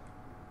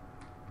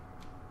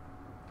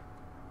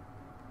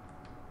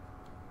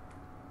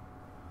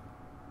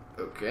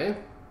 Okay.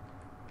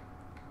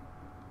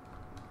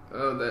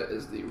 Oh, that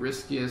is the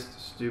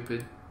riskiest,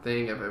 stupid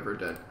thing I've ever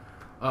done.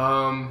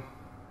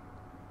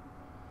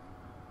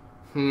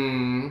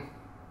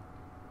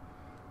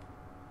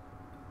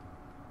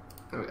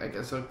 I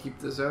guess I'll keep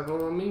this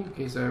apple on me in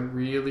case I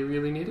really,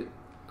 really need it.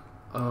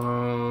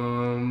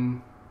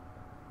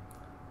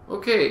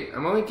 Okay,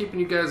 I'm only keeping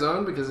you guys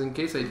on because in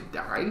case I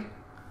die.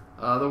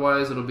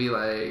 Otherwise, it'll be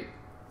like...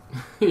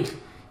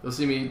 you'll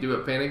see me do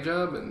a panic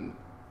job and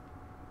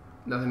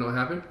nothing will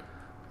happen.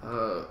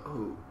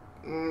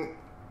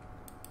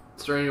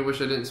 Starting to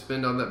wish I didn't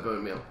spend all that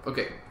bone meal.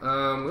 Okay,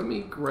 let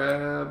me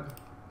grab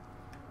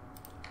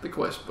the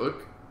quest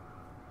book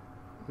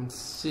and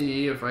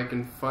see if I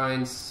can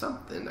find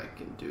something I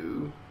can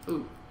do.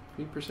 Oh,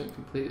 3%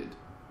 completed.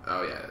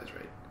 Oh yeah, that's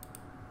right.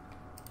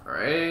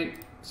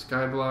 Alright,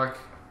 skyblock.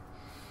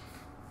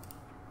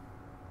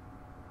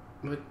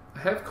 But I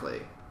have clay.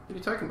 What are you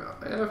talking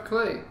about? I have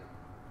clay.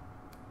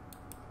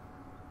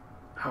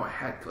 Oh, I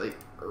had clay.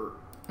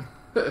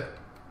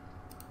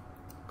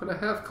 But I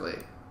have clay.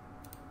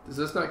 Does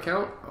this not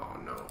count? Oh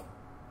no.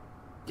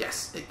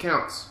 Yes, it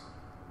counts.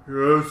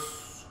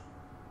 Yes.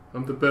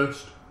 I'm the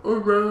best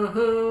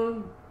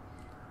around.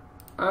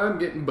 I'm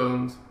getting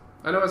bones.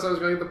 I know I said I was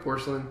going to get the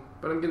porcelain,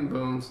 but I'm getting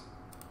bones.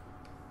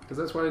 Because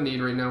that's what I need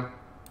right now.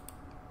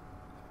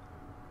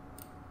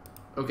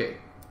 Okay.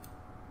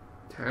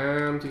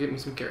 Time to get me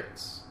some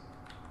carrots.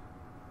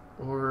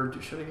 Or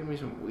should I get me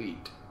some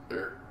wheat?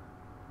 The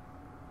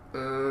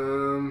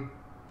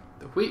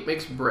wheat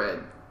makes bread,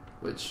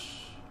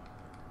 which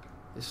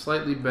is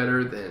slightly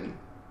better than...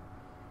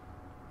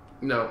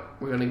 No,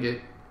 we're gonna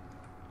get...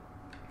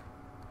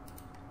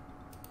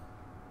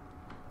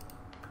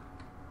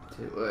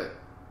 Tell you what.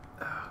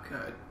 Oh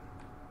god.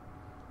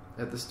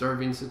 At the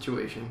starving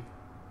situation.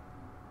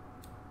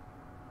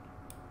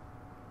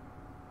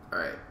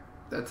 Alright,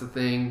 that's a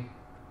thing.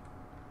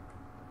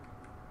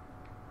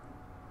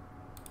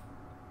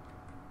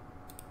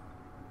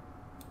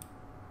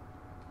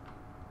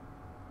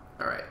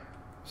 Alright,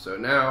 so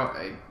now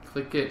I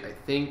click it, I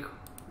think,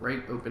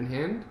 right open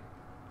hand,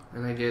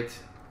 and I get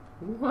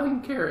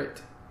one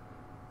carrot.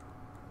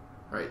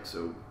 Alright,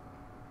 so...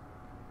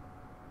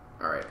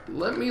 Alright,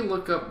 let me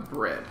look up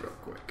bread real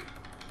quick.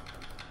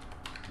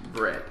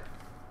 Bread.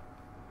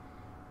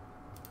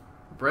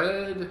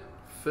 Bread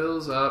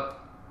fills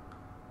up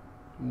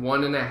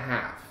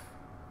 1.5,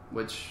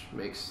 which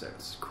makes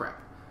sense. Crap.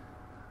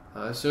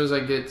 As soon as I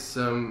get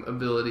some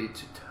ability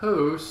to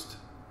toast...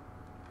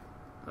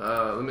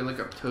 let me look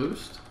up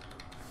toast.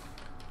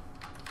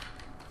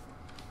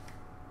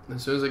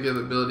 As soon as I get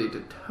the ability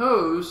to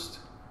toast,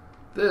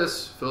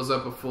 this fills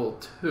up a full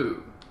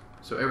 2.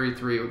 So every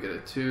 3 will get a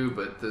 2,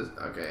 but this...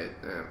 Okay,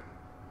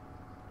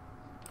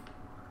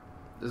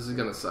 this is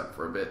gonna suck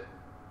for a bit.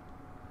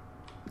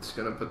 Just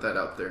gonna put that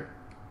out there.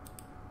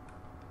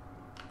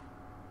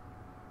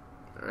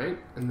 Alright,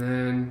 and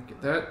then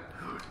get that.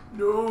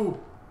 No!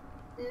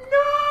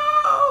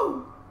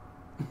 No!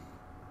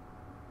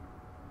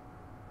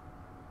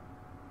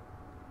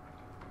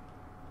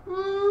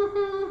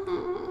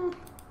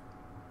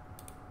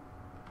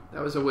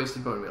 That was a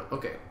wasted bone meal.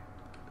 Okay.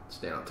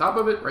 Stand on top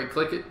of it, right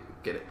click it,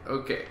 get it.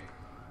 Okay.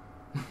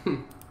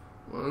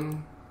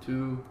 1,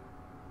 2.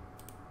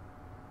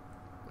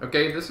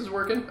 Okay, this is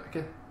working.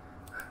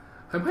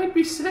 I might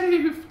be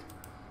saved.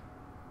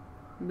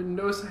 I've been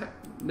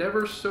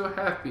never so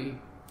happy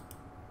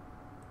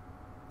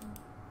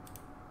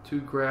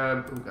to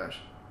grab. Oh gosh.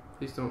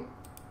 Please don't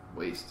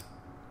waste.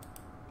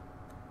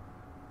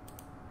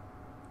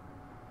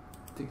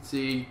 To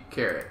see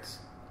carrots.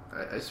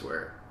 I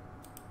swear.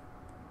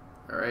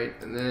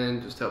 Alright, and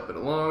then just help it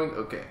along.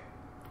 Okay.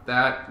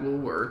 That will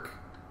work.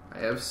 I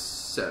have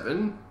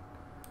 7.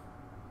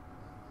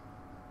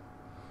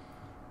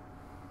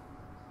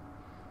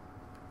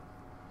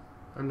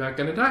 I'm not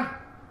gonna die.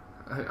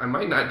 I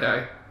might not die.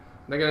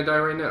 I'm not gonna die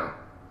right now.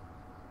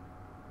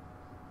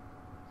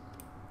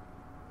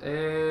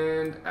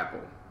 And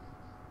apple.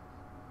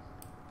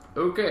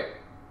 Okay.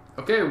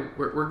 Okay,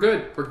 we're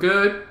good. We're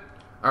good.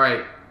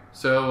 Alright.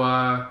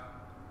 So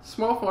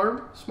small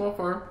farm. Small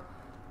farm.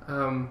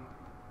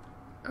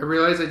 I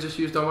realize I just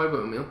used all my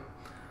bone meal.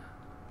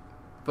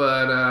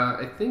 But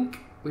I think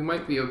we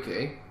might be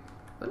okay.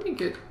 Let me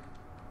get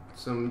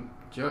some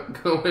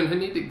junk going. I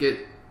need to get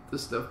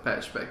this stuff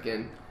patched back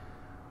in.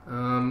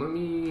 Let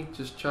me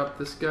just chop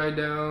this guy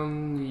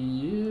down.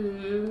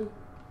 Yeah.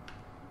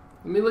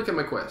 Let me look at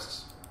my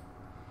quests.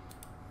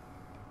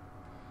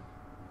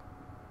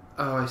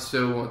 Oh, I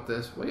so want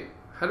this. Wait,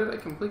 how did I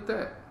complete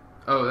that?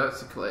 Oh,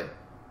 that's the clay.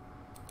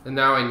 And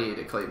now I need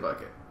a clay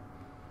bucket.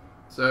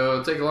 So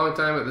it'll take a long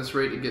time at this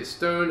rate to get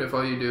stone if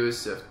all you do is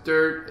sift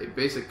dirt. A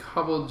basic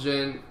cobble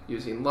gen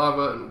using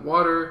lava and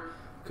water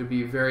could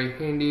be very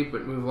handy,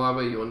 but move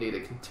lava you will need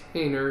a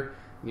container.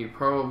 You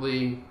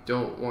probably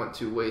don't want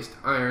to waste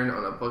iron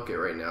on a bucket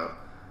right now.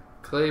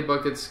 Clay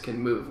buckets can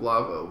move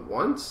lava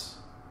once.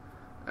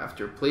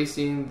 After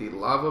placing the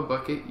lava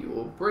bucket, you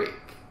will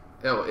break.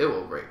 Oh, it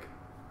will break.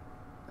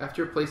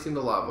 After placing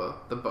the lava,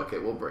 the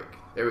bucket will break.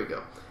 There we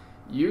go.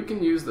 You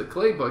can use the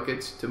clay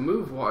buckets to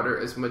move water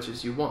as much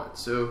as you want.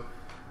 So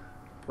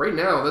right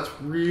now, that's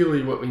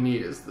really what we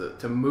need, is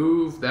to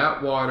move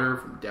that water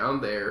from down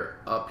there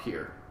up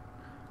here.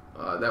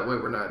 That way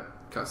we're not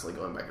constantly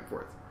going back and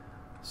forth.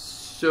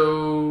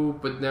 So,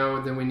 but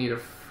now then we need a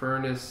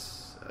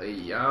furnace.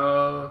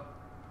 Yeah.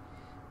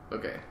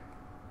 Okay.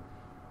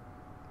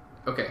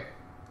 Okay.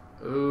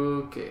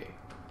 Okay.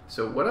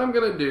 So what I'm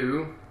gonna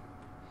do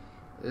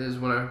is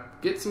when I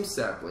get some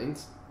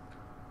saplings.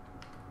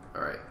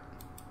 Alright.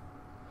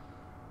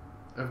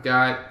 I've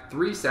got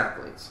 3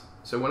 saplings.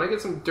 So when I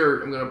get some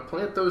dirt, I'm gonna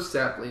plant those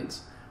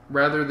saplings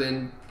rather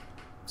than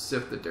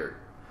sift the dirt.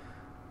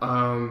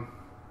 No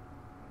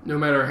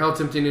matter how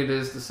tempting it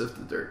is to sift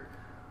the dirt.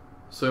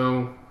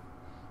 So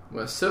I'm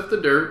gonna sift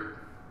the dirt,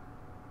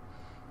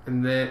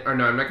 and then, or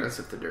no, I'm not gonna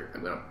sift the dirt.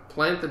 I'm gonna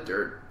plant the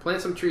dirt,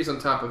 plant some trees on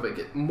top of it,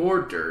 get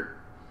more dirt,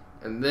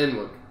 and then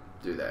we'll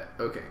do that.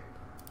 Okay.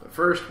 But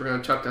first, we're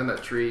gonna chop down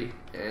that tree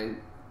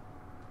and.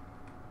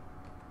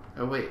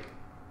 Oh wait,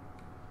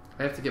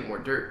 I have to get more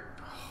dirt.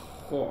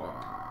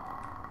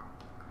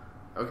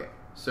 Okay,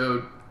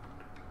 so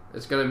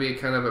it's gonna be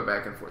kind of a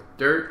back and forth.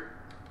 Dirt,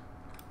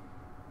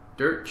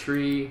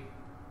 tree.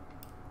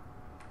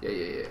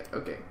 Yeah.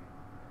 Okay.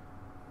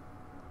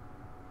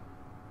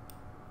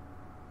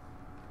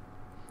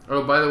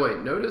 Oh, by the way,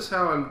 notice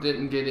how I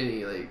didn't get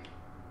any,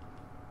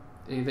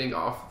 anything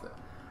off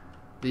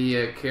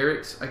the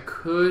carrots. I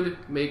could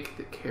make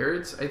the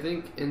carrots, I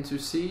think, into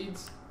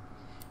seeds,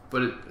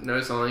 but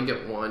notice I'll only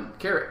get 1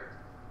 carrot.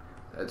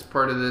 That's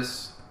part of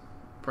this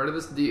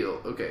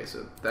deal. Okay,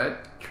 so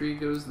that tree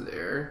goes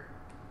there.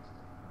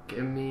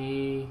 Give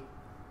me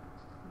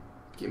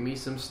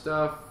some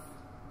stuff.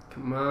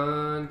 Come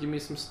on, give me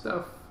some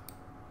stuff.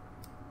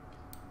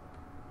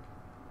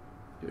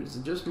 Dude, is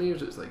it just me or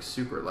is it like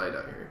super light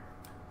out here?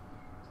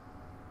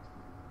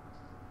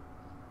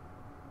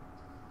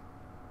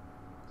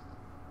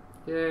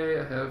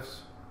 Yay, I have.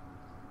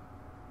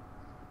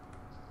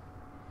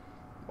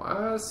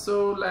 Why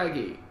so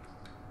laggy?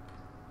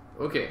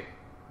 Okay.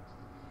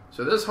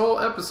 So this whole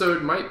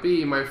episode might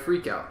be my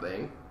freak out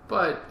thing,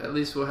 but at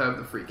least we'll have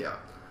the freak out.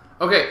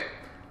 Okay.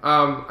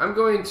 I'm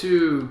going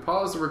to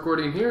pause the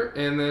recording here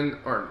and then,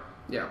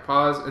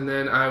 pause, and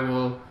then I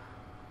will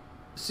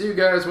see you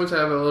guys once I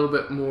have a little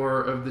bit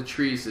more of the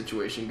tree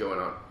situation going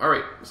on.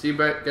 Alright, see you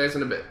guys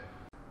in a bit.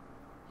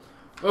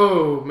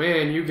 Oh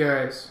man, you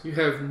guys, you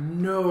have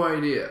no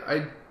idea.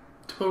 I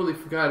totally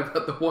forgot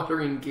about the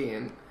watering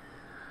can.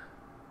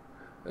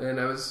 And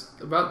I was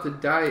about to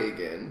die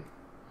again.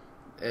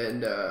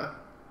 And, oh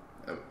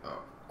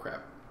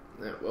crap.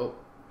 Well.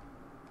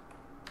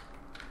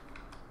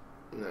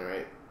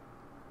 Alright.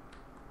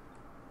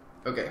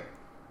 Okay.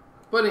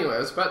 But anyway, I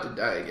was about to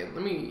die again.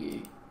 Let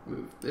me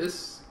move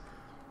this.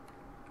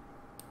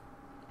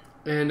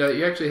 And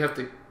you actually have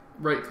to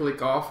right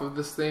click off of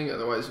this thing,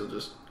 otherwise you'll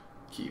just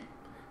keep.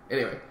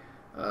 Anyway,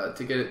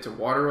 to get it to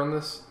water on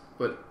this,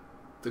 but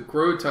the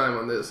grow time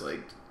on this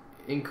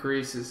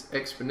increases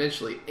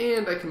exponentially,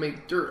 and I can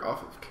make dirt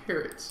off of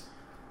carrots.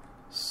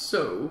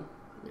 So,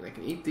 I mean, I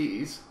can eat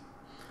these.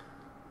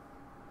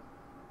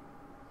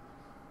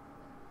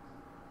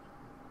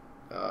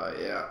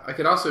 Yeah, I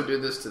could also do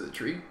this to the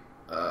tree,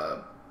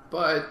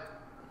 but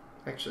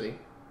actually,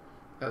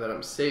 now that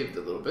I'm saved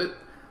a little bit,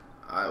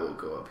 I will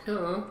go up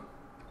here,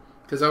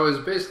 because I was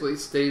basically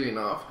staving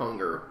off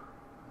hunger,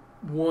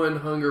 1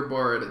 hunger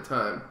bar at a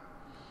time,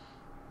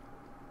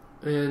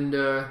 and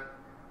it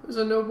was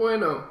a no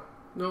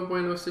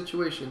bueno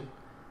situation.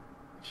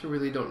 I actually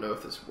really don't know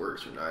if this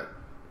works or not.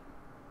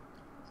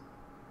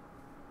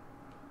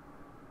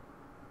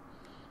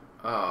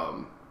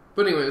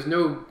 But anyway, it was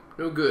no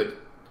good.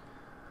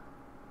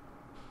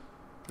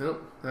 Well,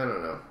 I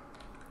don't know.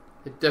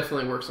 It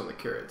definitely works on the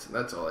carrots, and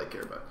that's all I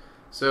care about.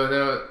 So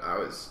now I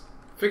was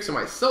fixing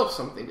myself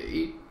something to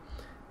eat,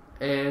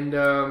 and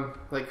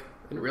like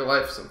in real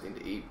life something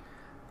to eat,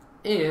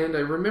 and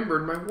I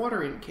remembered my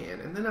watering can,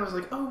 and then I was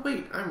like, oh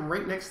wait, I'm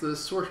right next to the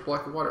source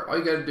block of water. All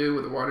you gotta do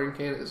with the watering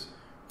can is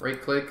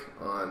right click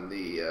on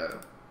the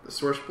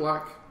source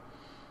block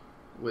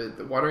with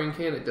the watering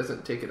can. It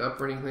doesn't take it up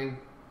or anything.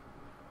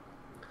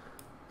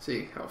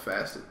 See how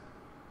fast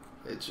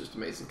it's just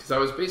amazing, because I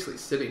was basically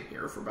sitting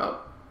here for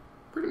about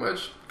pretty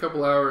much a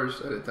couple hours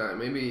at a time.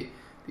 Maybe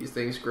these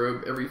things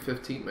grow every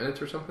 15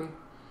 minutes or something,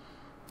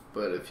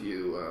 but if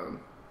you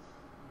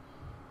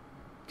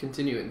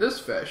continue in this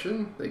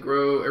fashion, they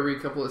grow every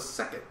couple of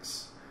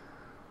seconds.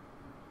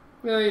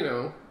 Well, you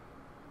know,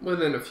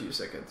 within a few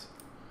seconds.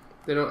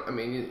 They don't, I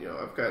mean, you know,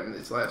 I've gotten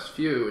these last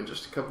few in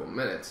just a couple of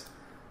minutes.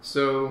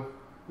 So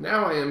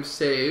now I am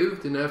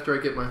saved, and after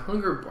I get my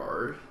hunger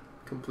bar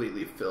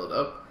completely filled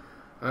up,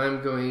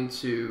 I'm going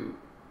to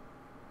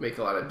make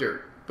a lot of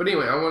dirt. But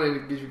anyway, I wanted to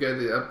give you guys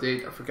the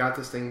update. I forgot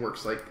this thing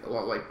works like a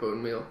lot like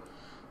bone meal.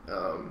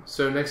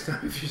 So next time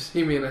if you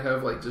see me and I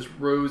have like just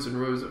rows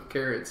and rows of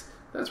carrots,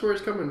 that's where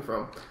it's coming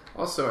from.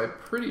 Also, I'm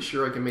pretty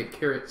sure I can make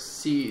carrot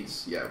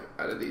seeds,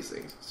 out of these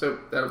things. So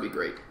that'll be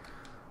great.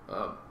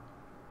 And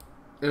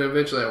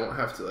eventually I won't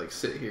have to like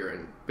sit here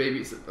and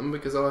babysit them,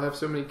 because I'll have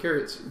so many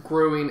carrots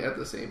growing at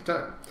the same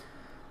time.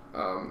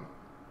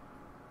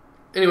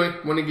 Anyway,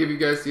 want to give you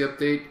guys the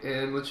update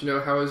and let you know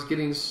how I was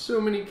getting so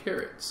many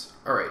carrots.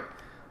 Alright,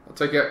 I'll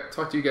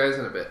talk to you guys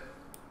in a bit.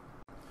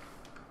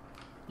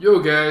 Yo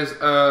guys,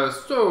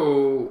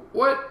 so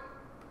what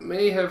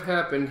may have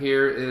happened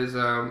here is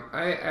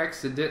I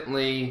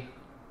accidentally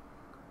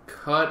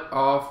cut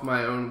off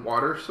my own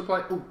water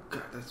supply. Oh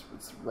god, that's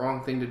the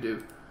wrong thing to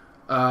do.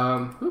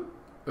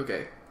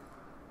 Okay.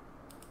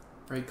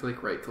 Right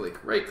click, right click,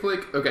 right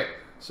click. Okay,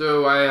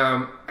 so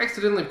I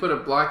accidentally put a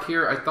block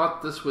here. I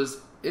thought this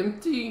was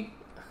empty.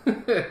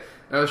 I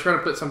was trying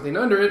to put something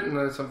under it, and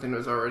then something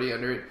was already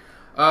under it.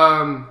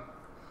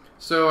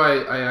 So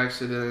I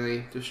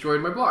accidentally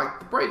destroyed my block.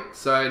 The bright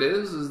side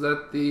is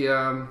that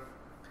the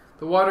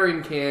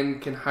watering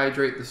can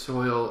hydrate the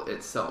soil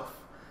itself.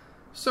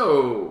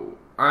 So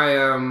I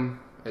am,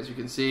 as you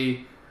can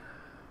see,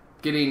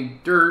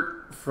 getting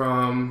dirt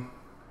from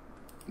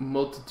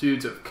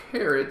multitudes of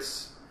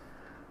carrots,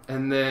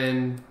 and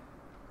then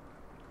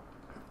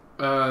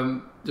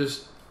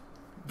just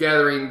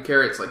gathering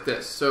carrots like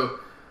this. So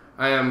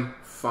I am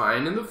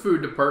fine in the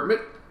food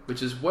department,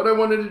 which is what I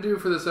wanted to do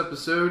for this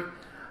episode.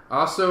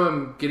 Also,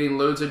 I'm getting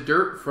loads of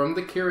dirt from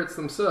the carrots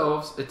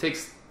themselves. It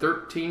takes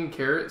 13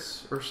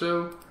 carrots or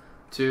so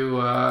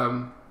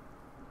to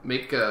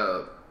make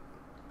a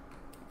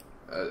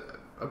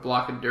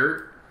block of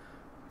dirt,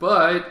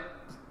 but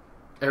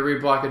every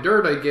block of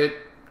dirt I get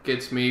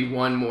gets me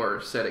one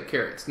more set of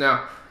carrots.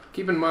 Now,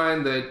 keep in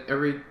mind that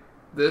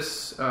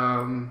this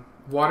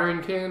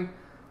watering can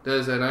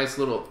does a nice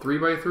little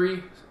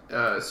 3x3,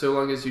 so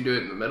long as you do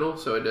it in the middle,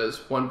 so it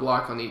does one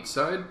block on each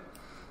side,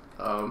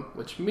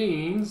 which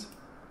means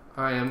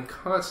I am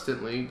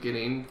constantly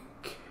getting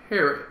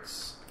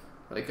carrots.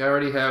 Like, I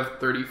already have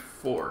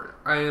 34.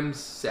 I am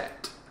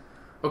set.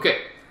 Okay,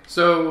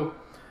 so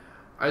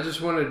I just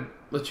want to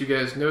let you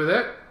guys know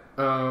that,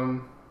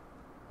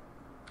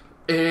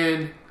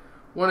 and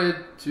wanted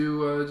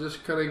to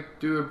just kind of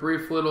do a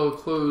brief little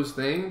close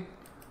thing.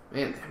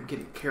 Man, I'm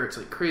getting carrots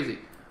like crazy.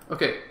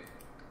 Okay,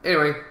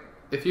 anyway,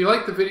 if you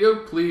liked the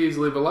video, please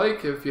leave a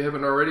like. If you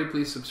haven't already,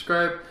 please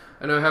subscribe.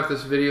 I know half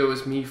this video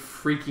is me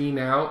freaking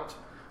out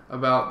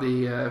about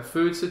the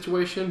food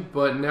situation,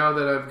 but now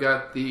that I've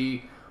got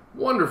the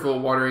wonderful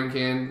watering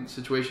can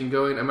situation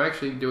going, I'm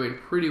actually doing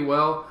pretty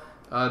well.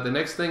 The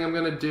next thing I'm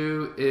going to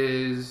do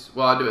is,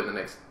 well, I'll do it in the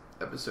next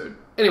episode.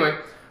 Anyway,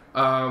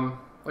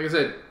 like I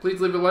said,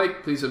 please leave a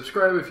like, please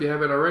subscribe if you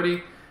haven't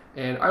already,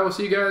 and I will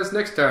see you guys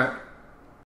next time.